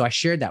 So I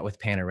shared that with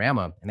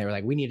Panorama, and they were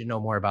like, we need to know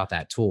more about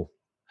that tool.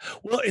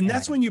 Well, and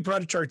that's when you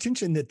brought it to our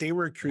attention that they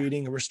were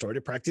creating a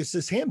restorative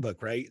practices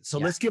handbook, right? So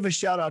let's give a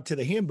shout out to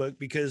the handbook,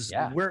 because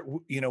I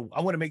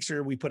want to make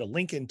sure we put a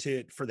link into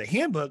it for the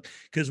handbook,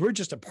 because we're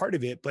just a part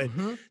of it. But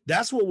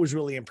that's what was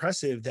really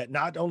impressive, that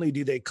not only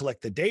do they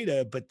collect the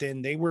data, but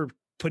then they were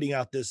putting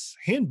out this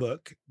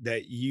handbook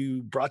that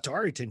you brought to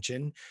our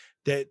attention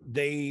that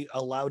they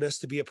allowed us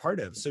to be a part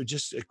of. So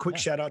just a quick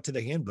shout out to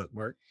the handbook,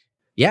 Mark.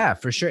 Yeah,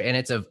 for sure. And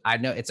I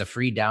know it's a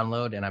free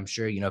download, and I'm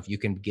sure, if you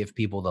can give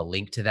people the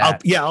link to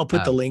that. I'll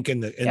put the link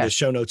in the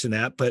show notes in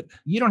that, but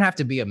you don't have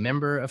to be a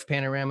member of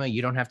Panorama.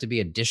 You don't have to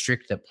be a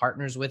district that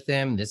partners with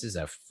them. This is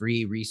a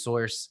free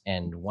resource.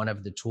 And one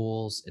of the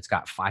tools,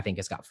 I think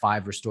it's got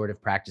 5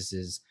 restorative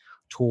practices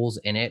tools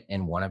in it.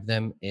 And one of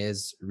them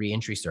is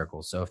reentry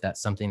circles. So if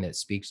that's something that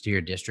speaks to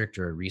your district,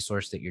 or a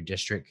resource that your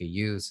district could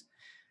use,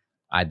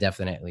 I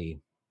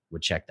definitely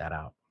would check that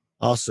out.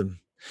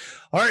 Awesome.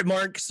 All right,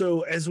 Mark.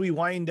 So as we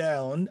wind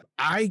down,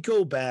 I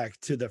go back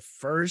to the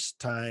first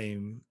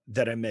time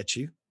that I met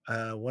you,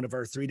 one of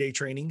our 3-day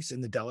trainings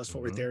in the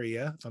Dallas-Fort Worth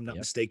area, if I'm not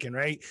mistaken,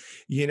 right?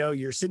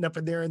 You're sitting up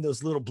in there in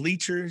those little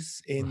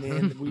bleachers, and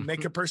then we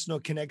make a personal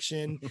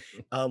connection.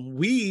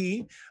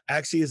 We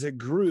actually, as a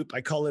group,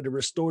 I call it a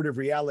restorative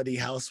reality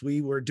house.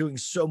 We were doing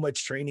so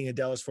much training in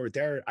Dallas-Fort Worth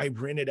there. I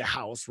rented a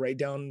house right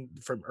down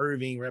from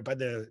Irving, right by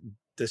the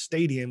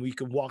stadium. We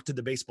could walk to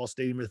the baseball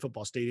stadium or the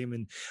football stadium,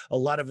 and a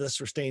lot of us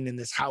were staying in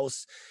this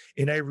house.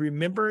 And I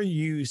remember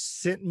you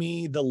sent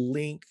me the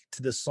link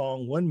to the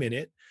song 1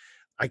 Minute.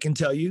 I can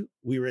tell you,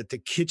 we were at the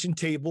kitchen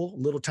table,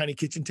 little tiny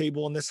kitchen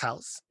table in this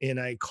house, and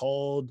I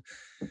called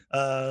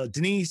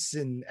Denise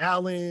and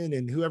Alan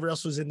and whoever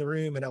else was in the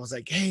room, and I was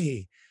like,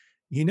 hey,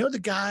 the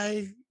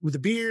guy with the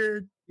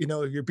beard?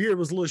 Your beard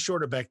was a little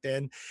shorter back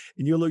then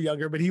and you're a little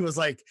younger, but he was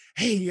like,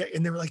 hey,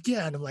 and they were like,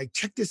 yeah. And I'm like,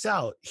 check this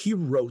out. He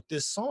wrote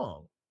this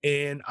song,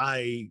 and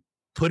I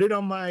put it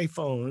on my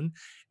phone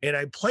and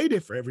I played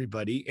it for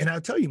everybody. And I'll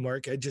tell you,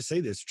 Mark, I just say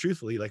this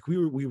truthfully, like we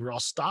were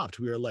all stopped.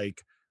 We were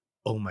like,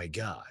 oh my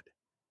God,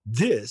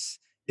 this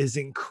is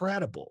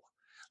incredible.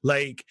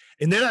 Like,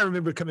 and then I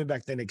remember coming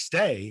back the next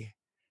day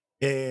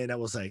and I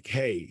was like,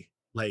 hey,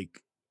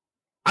 like,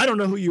 I don't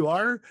know who you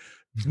are,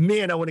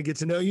 man, I want to get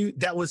to know you.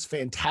 That was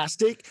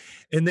fantastic.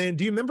 And then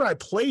do you remember I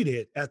played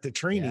it at the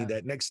training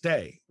that next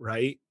day,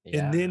 right?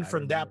 And then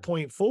from that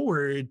point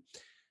forward,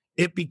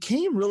 it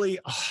became really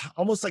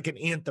almost like an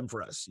anthem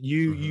for us.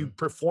 You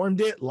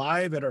performed it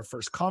live at our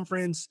first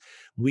conference.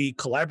 We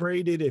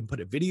collaborated and put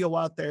a video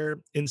out there.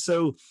 And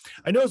so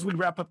I know as we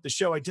wrap up the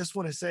show, I just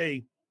want to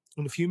say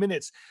in a few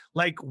minutes,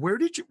 like,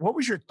 what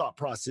was your thought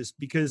process?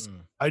 Because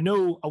I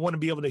know I want to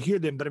be able to hear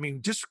them, but I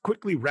mean, just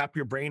quickly wrap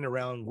your brain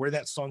around where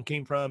that song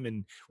came from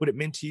and what it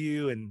meant to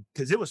you. And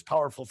because it was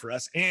powerful for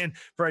us, and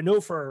I know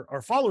for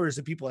our followers,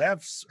 the people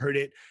have heard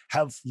it,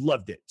 have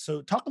loved it.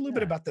 So talk a little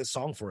bit about that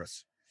song for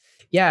us.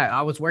 Yeah,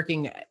 I was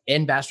working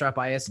in Bastrop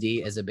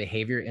ISD as a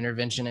behavior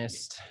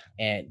interventionist,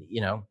 and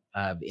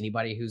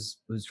anybody who's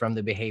from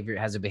the behavior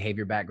has a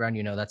behavior background,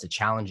 that's a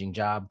challenging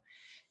job.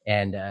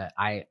 And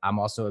I'm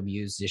also a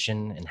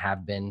musician and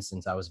have been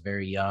since I was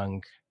very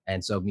young.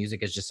 And so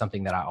music is just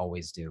something that I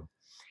always do.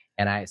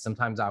 And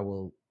sometimes I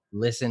will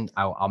listen,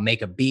 I'll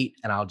make a beat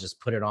and I'll just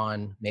put it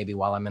on maybe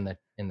while I'm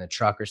in the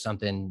truck or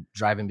something,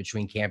 driving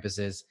between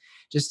campuses,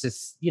 just to,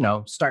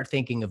 start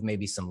thinking of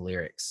maybe some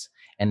lyrics.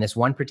 And this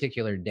one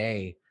particular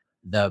day,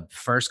 the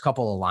first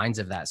couple of lines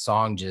of that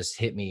song just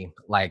hit me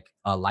like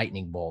a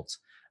lightning bolt.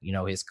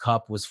 His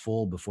cup was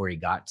full before he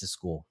got to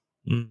school.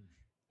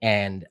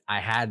 And I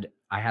had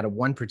a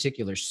one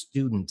particular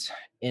student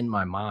in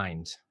my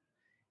mind.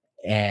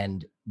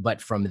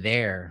 But from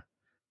there,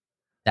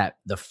 that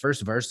the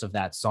first verse of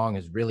that song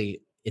is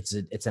really, it's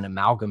an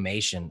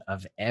amalgamation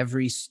of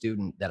every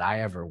student that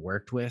I ever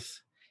worked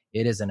with.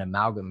 It is an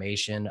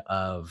amalgamation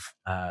of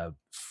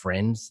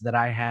friends that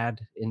I had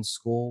in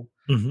school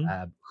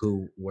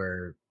who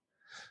were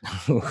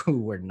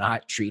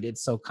not treated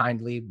so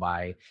kindly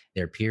by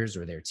their peers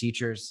or their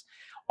teachers,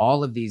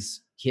 all of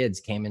these kids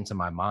came into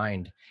my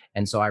mind.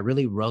 And so I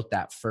really wrote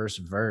that first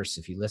verse.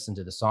 If you listen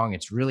to the song,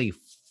 it's really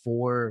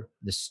for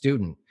the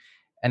student.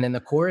 And then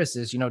the chorus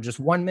is, just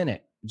 1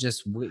 minute,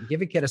 just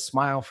give a kid a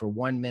smile for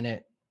 1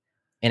 minute,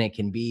 and it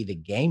can be the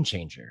game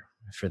changer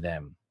for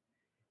them.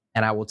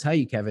 And I will tell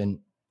you, Kevin,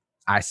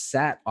 I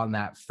sat on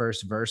that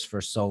first verse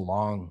for so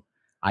long.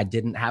 I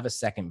didn't have a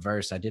second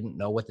verse. I didn't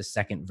know what the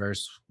second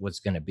verse was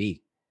going to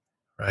be.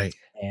 Right.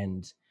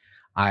 And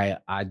I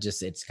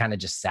just, it's kind of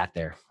just sat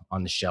there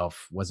on the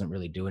shelf, wasn't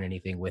really doing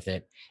anything with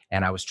it.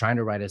 And I was trying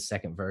to write a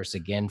second verse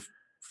again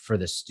for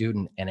the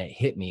student, and it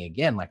hit me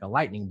again like a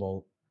lightning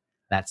bolt.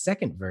 That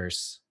second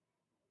verse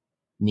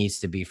needs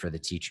to be for the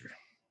teacher.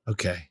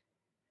 Okay.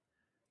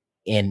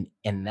 And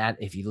that,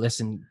 if you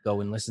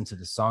go and listen to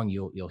the song,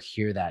 you'll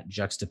hear that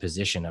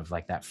juxtaposition of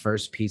like that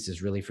first piece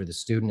is really for the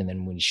student, and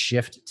then when you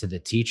shift to the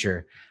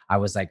teacher, I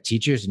was like,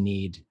 teachers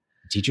need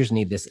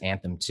this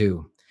anthem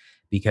too,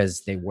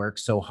 because they work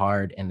so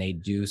hard and they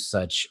do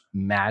such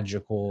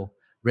magical,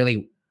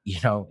 really,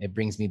 it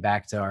brings me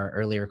back to our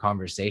earlier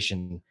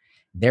conversation.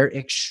 They're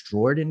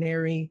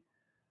extraordinary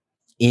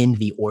in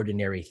the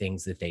ordinary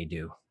things that they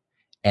do,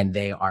 and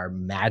they are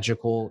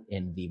magical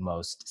in the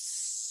most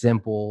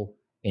simple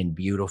and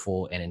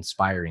beautiful and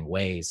inspiring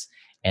ways.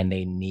 And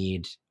they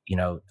need,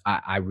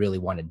 I really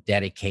want to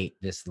dedicate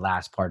this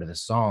last part of the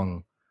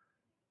song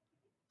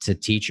to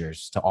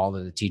teachers, to all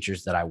of the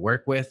teachers that I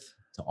work with,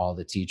 to all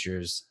the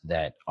teachers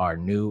that are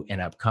new and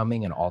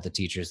upcoming, and all the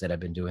teachers that have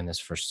been doing this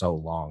for so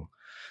long.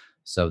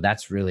 So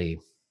that's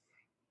really,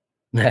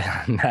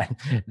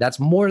 that's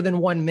more than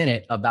 1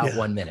 minute, about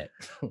 1 minute.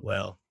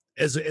 Well,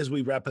 as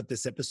we wrap up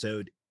this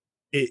episode,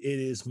 it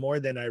is more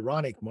than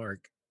ironic,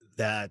 Mark,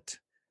 that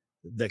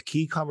the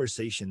key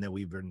conversation that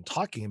we've been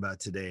talking about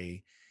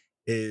today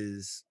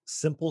is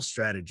simple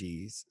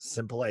strategies,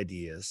 simple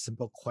ideas,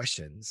 simple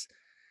questions.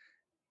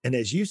 And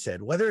as you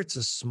said, whether it's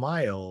a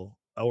smile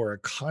or a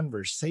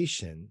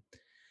conversation,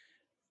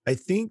 I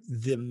think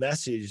the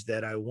message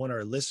that I want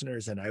our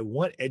listeners and I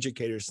want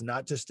educators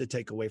not just to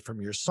take away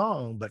from your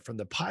song, but from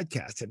the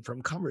podcast and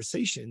from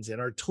conversations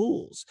and our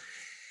tools,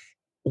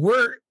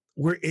 we're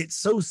it's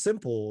so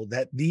simple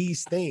that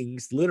these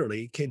things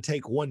literally can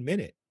take 1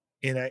 minute.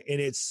 And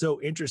it's so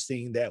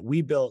interesting that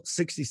we built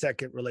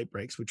 60-second relay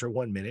breaks, which are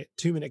 1 minute,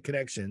 2-minute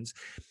connections,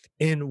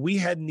 and we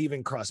hadn't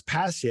even crossed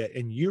paths yet.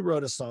 And you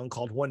wrote a song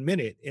called 1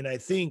 minute. And I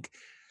think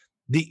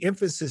the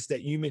emphasis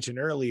that you mentioned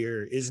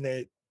earlier, isn't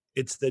it?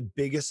 It's the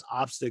biggest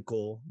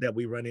obstacle that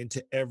we run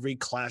into every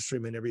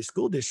classroom in every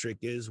school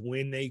district is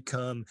when they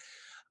come,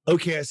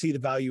 okay, I see the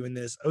value in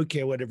this.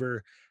 Okay,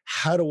 whatever.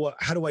 How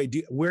do I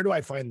do? Where do I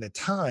find the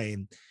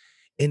time?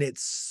 And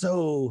it's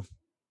so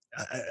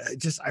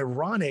just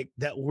ironic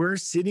that we're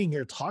sitting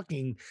here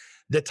talking.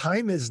 The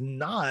time is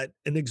not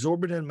an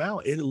exorbitant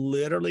amount. It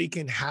literally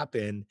can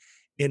happen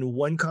in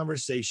one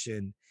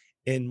conversation,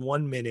 in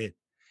 1 minute.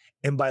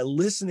 And by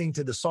listening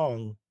to the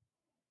song,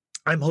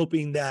 I'm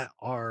hoping that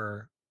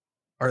our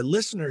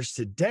listeners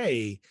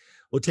today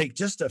will take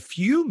just a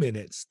few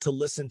minutes to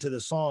listen to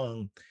the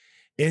song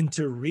and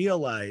to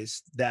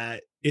realize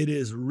that it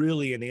is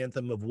really an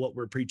anthem of what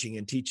we're preaching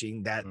and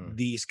teaching, that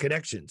these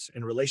connections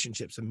and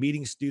relationships and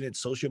meeting students'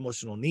 social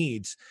emotional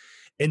needs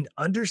and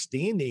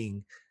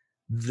understanding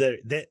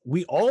that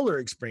we all are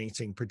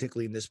experiencing,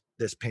 particularly in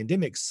this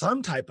pandemic,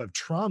 some type of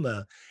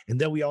trauma,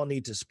 and that we all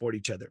need to support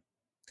each other.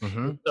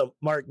 Mm-hmm. So,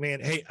 Mark, man,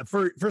 hey,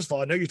 first of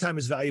all, I know your time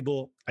is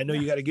valuable. I know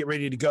you got to get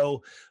ready to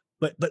go,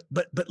 but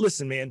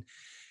listen, man,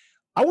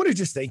 I want to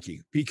just thank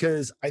you,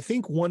 because I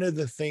think one of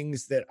the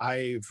things that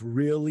I've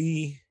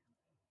really,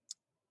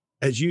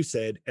 as you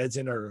said, as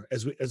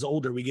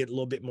older, we get a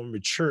little bit more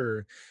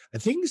mature. I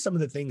think some of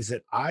the things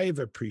that I've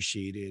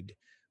appreciated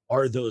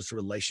are those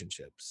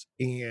relationships,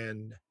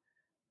 and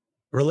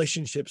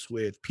relationships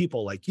with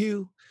people like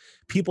you,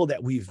 people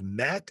that we've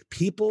met,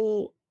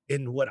 people.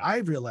 And what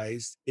I've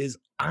realized is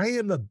I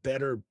am a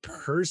better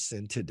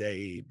person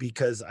today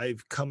because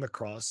I've come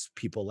across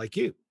people like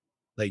you.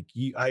 Like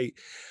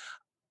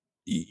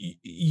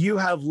you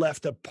have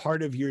left a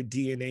part of your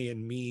DNA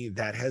in me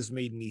that has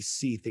made me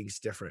see things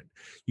different.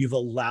 You've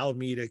allowed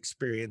me to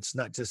experience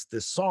not just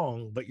this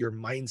song, but your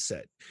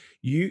mindset.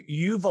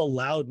 You've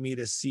allowed me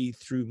to see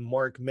through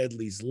Mark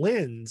Medley's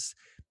lens,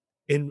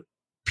 and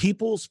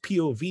people's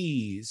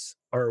POVs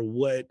are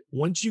what,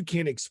 once you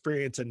can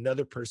experience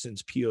another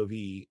person's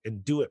POV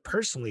and do it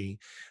personally,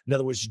 in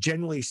other words,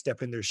 genuinely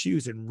step in their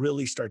shoes and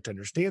really start to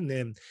understand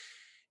them,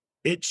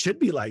 it should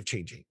be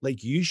life-changing.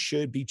 Like, you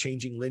should be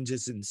changing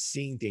lenses and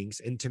seeing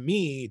things. And to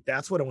me,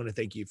 that's what I want to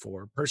thank you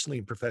for, personally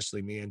and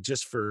professionally, man,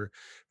 just for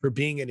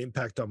being an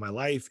impact on my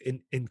life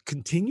and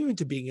continuing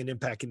to being an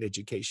impact in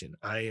education.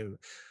 I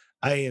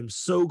am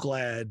so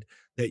glad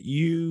that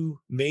you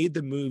made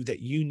the move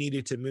that you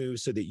needed to move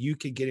so that you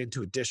could get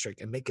into a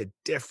district and make a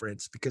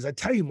difference. Because I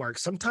tell you, Mark,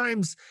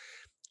 sometimes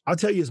I'll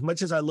tell you, as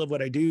much as I love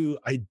what I do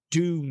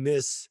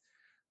miss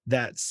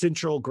that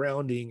central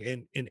grounding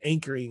and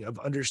anchoring of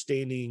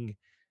understanding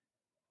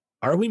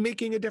are we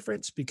making a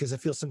difference? Because I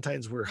feel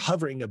sometimes we're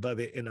hovering above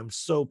it. And I'm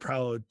so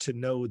proud to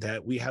know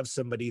that we have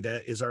somebody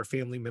that is our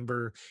family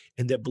member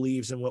and that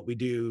believes in what we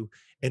do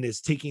and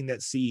is taking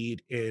that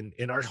seed in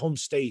our home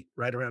state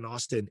right around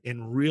Austin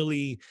and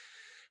really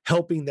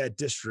helping that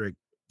district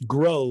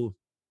grow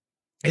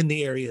in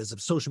the areas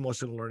of social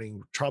emotional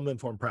learning,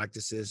 trauma-informed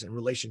practices, and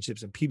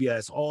relationships, and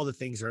PBS. All the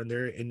things are in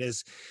there. And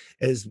as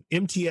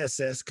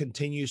MTSS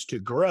continues to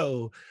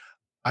grow,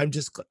 I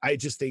just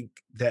think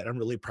that I'm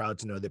really proud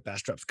to know that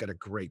Bastrop's got a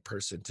great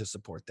person to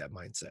support that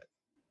mindset.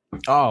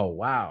 Oh,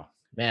 wow.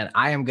 Man,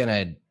 I am going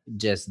to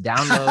just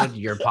download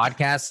your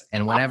podcast.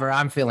 And whenever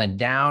I'm feeling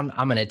down,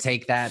 I'm going to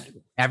take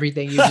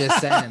everything you just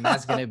said, and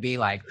that's going to be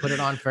like, put it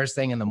on first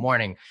thing in the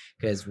morning.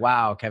 Because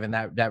wow, Kevin,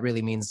 that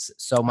really means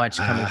so much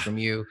coming from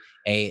you,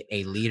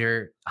 a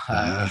leader,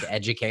 an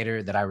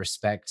educator that I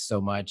respect so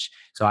much.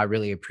 So I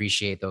really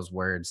appreciate those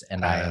words,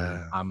 and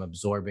I'm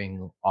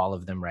absorbing all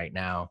of them right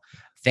now.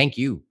 Thank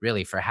you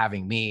really for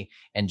having me.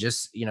 And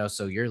just,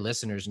 so your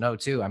listeners know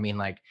too, I mean,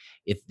 like,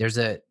 if there's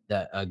a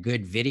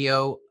good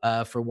video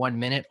for 1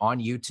 minute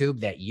on YouTube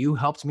that you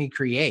helped me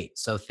create.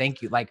 So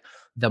thank you. Like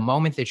the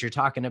moment that you're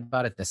talking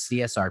about at the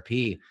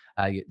CSRP,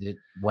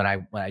 when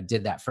I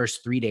did that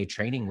first 3-day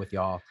training with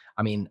y'all,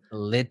 I mean,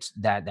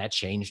 that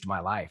changed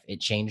my life.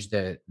 It changed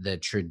the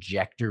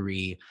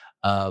trajectory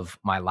of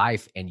my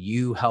life. And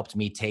you helped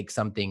me take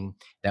something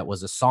that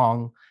was a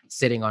song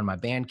sitting on my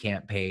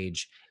Bandcamp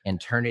page and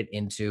turn it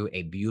into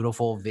a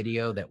beautiful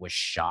video that was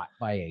shot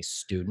by a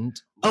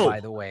student, by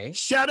the way.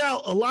 Shout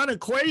out Alana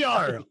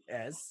Cuellar.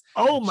 Yes.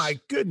 Oh my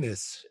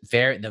goodness.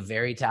 The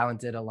very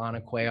talented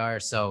Alana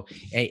Cuellar. So,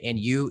 and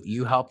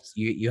you helped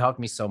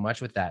me so much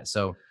with that.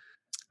 So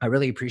I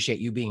really appreciate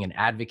you being an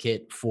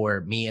advocate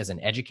for me as an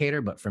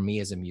educator, but for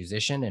me as a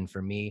musician and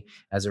for me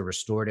as a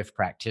restorative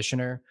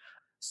practitioner.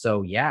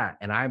 So yeah,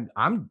 and I'm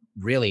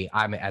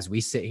as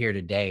we sit here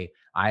today,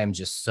 I am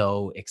just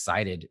so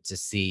excited to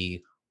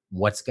see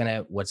what's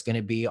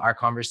gonna be our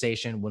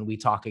conversation when we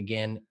talk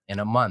again in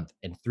a month,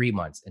 in 3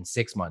 months, in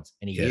 6 months,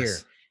 in a year.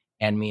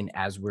 And I mean,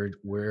 as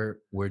we're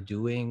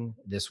doing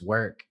this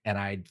work,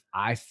 and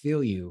I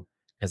feel you,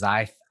 because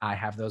I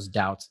have those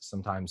doubts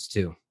sometimes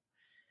too.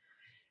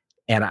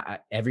 And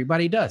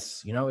everybody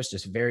does, it's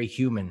just very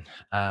human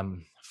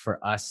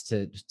for us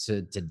to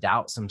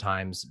doubt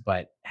sometimes,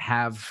 but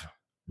have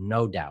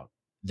no doubt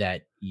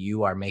that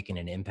you are making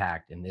an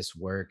impact, and this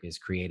work is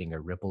creating a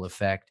ripple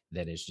effect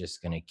that is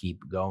just going to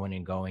keep going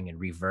and going and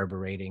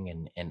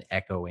reverberating and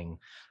echoing.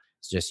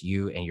 It's just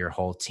you and your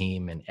whole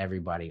team and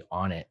everybody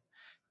on it.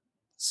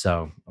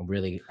 So I'm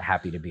really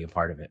happy to be a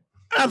part of it.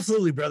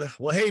 Absolutely, brother.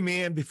 Well, hey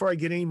man, before I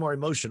get any more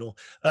emotional,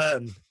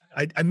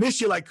 I miss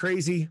you like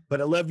crazy,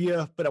 but I love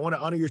you, but I want to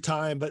honor your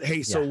time. But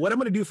hey, so what I'm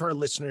going to do for our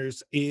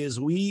listeners is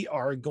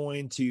we're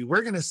going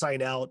to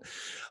sign out,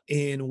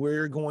 and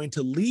we're going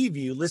to leave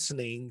you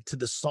listening to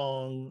the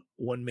song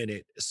 1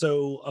 minute.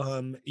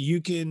 So you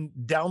can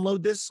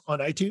download this on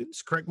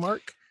iTunes, correct,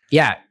 Mark?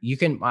 Yeah, you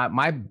can.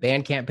 My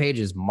Bandcamp page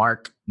is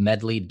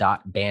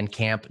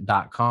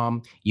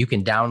markmedley.bandcamp.com. You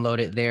can download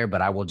it there,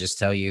 but I will just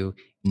tell you,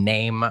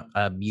 name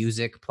a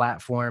music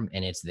platform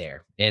and it's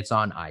there. It's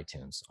on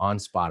iTunes, on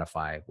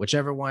Spotify,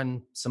 whichever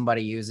one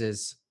somebody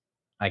uses,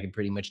 I can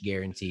pretty much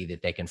guarantee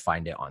that they can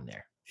find it on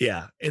there.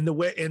 Yeah. And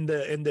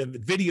the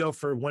video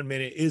for 1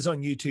 minute is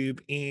on YouTube,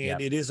 and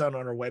it is on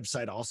our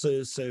website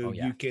also. So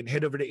you can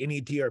head over to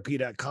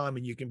netrp.com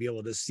and you can be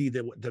able to see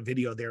the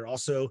video there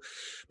also.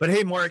 But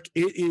hey, Mark,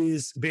 it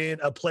has been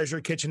a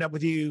pleasure catching up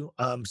with you.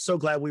 I'm so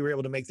glad we were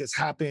able to make this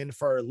happen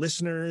for our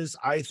listeners.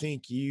 I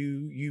think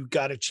you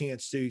got a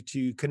chance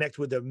to connect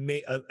with a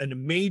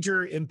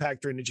major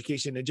impactor in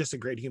education and just a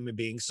great human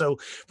being. So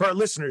for our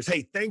listeners,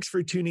 hey, thanks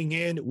for tuning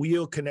in.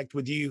 We'll connect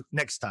with you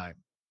next time.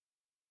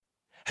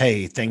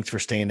 Hey, thanks for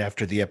staying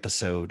after the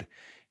episode.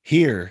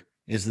 Here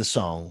is the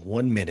song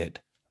 1 minute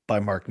by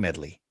Mark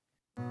Medley.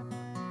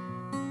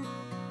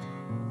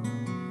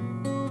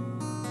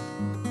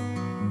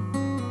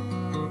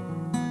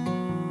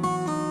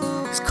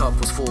 His cup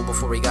was full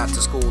before he got to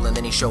school, and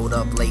then he showed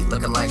up late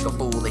looking like a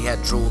fool. He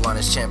had drool on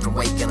his chin from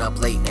waking up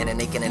late, and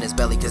an aching in his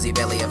belly cause he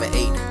barely ever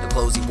ate. The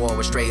clothes he wore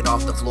were straight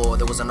off the floor.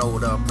 There was an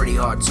odor pretty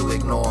hard to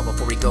ignore.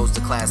 Before he goes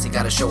to class he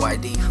gotta show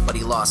ID, but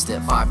he lost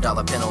it,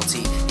 $5 penalty.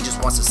 He just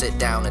wants to sit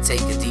down and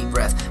take a deep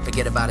breath,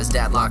 forget about his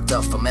dad locked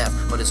up for meth.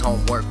 But his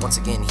homework once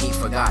again he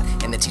forgot,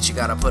 and the teacher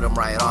gotta put him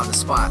right on the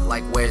spot.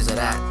 Like, where's it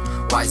at?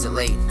 Why is it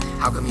late?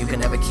 How come you can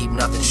never keep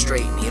nothing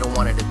straight? And he don't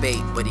want to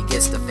debate, but he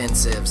gets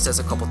defensive. Says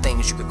a couple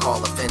things you could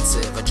call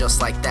offensive. But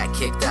just like that,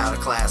 kicked out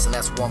of class, and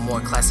that's one more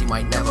class he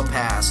might never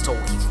pass. Told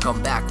he can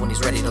come back when he's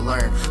ready to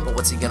learn, but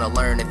what's he gonna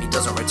learn if he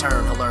doesn't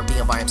return? He'll learn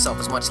being by himself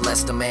is much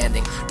less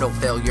demanding. No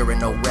failure and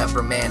no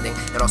reprimanding.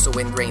 It also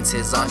ingrains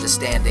his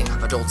understanding.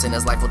 Adults in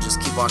his life will just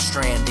keep on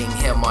stranding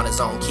him on his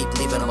own, keep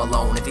leaving him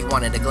alone. If he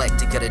wanted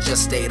neglect, he could've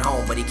just stayed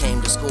home, but he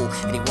came to school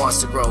and he wants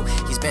to grow.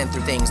 He's been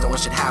through things no one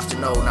should have to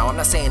know. Now I'm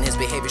not saying his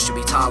behavior should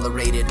be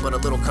tolerated, but a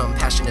little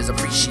compassion is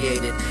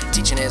appreciated.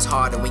 Teaching is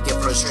hard and we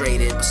get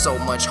frustrated, but so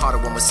much harder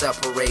when we're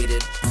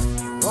separated.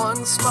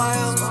 One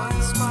smile,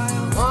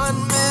 1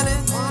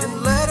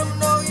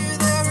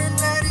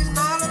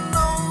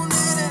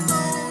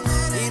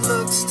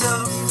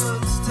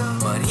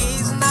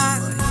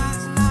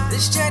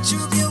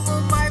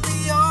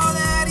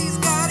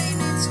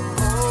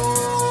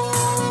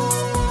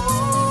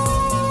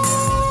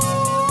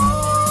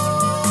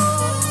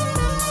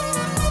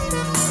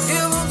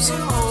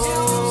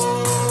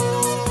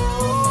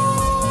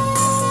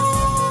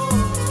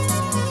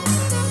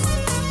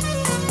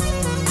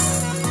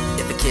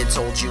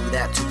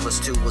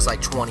 plus 2 was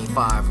like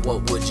 25.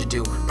 What would you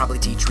do? Probably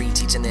teach,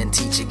 reteach, and then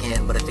teach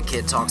again. But if the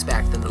kid talks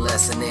back, then the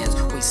lesson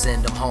ends. We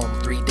send them home,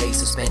 3-day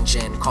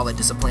suspension. Call it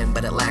discipline,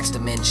 but it lacks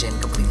dimension.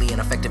 Completely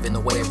ineffective in the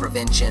way of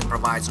prevention.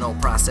 Provides no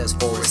process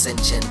for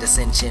ascension.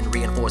 Dissension,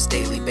 reinforced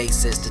daily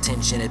basis.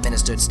 Detention,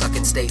 administered, stuck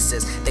in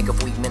stasis. Think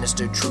if we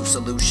ministered true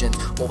solutions,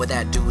 what would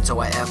that do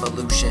to our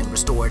evolution?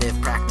 Restorative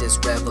practice,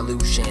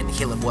 revolution.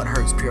 Healing what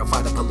hurts,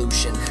 purify the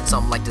pollution.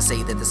 Some like to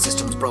say that the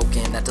system's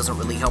broken. That doesn't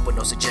really help with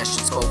no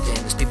suggestions spoken.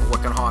 There's people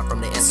working hard from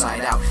the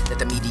inside out that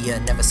the media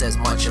never says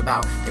much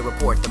about. They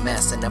report the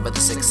mess and never the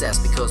success,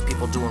 because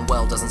people doing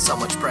well doesn't sell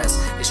much press.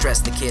 They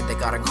stress the kid that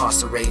got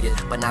incarcerated,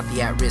 but not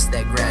the at-risk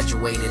that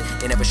graduated.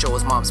 They never show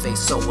his mom's face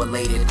so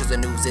elated, cause the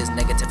news is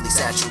negatively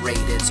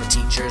saturated. So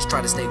teachers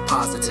try to stay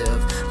positive,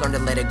 learn to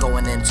let it go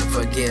and then to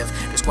forgive.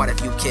 There's quite a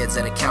few kids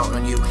that are counting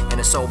on you, and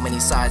there's so many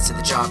sides to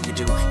the job you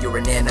do. You're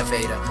an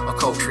innovator, a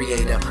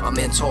co-creator, a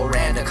mentor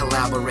and a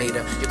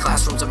collaborator. Your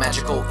classroom's a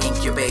magical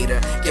incubator,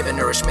 giving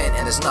nourishment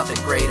and there's nothing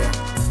greater.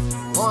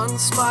 One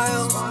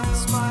smile,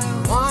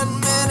 one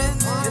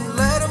minute, and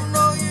let him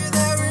know you're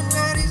there and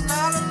that he's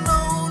not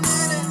alone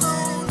in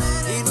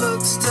it. He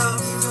looks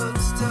tough,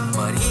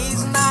 but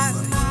he's not.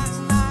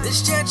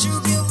 This chance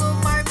you give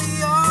him might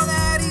be all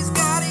that he's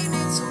got. He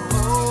needs some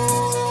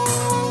hope.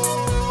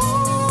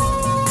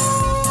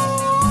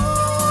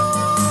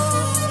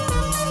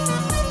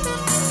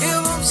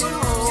 Give him some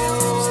hope.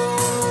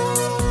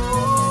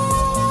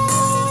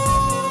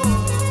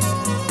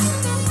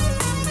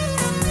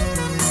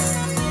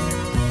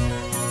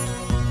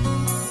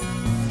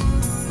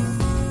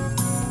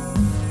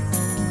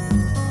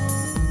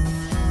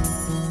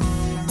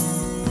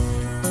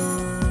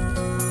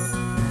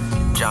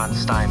 John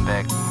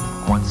Steinbeck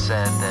once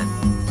said that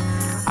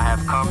I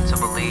have come to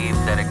believe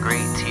that a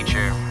great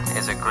teacher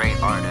is a great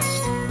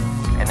artist,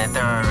 and that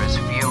there are as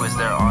few as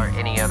there are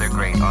any other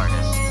great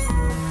artists.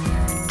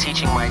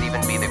 Teaching might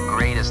even be the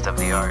greatest of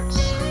the arts,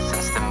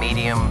 since the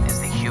medium is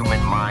the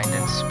human mind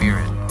and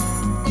spirit.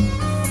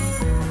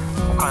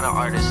 What kind of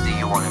artist do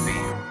you want to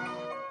be?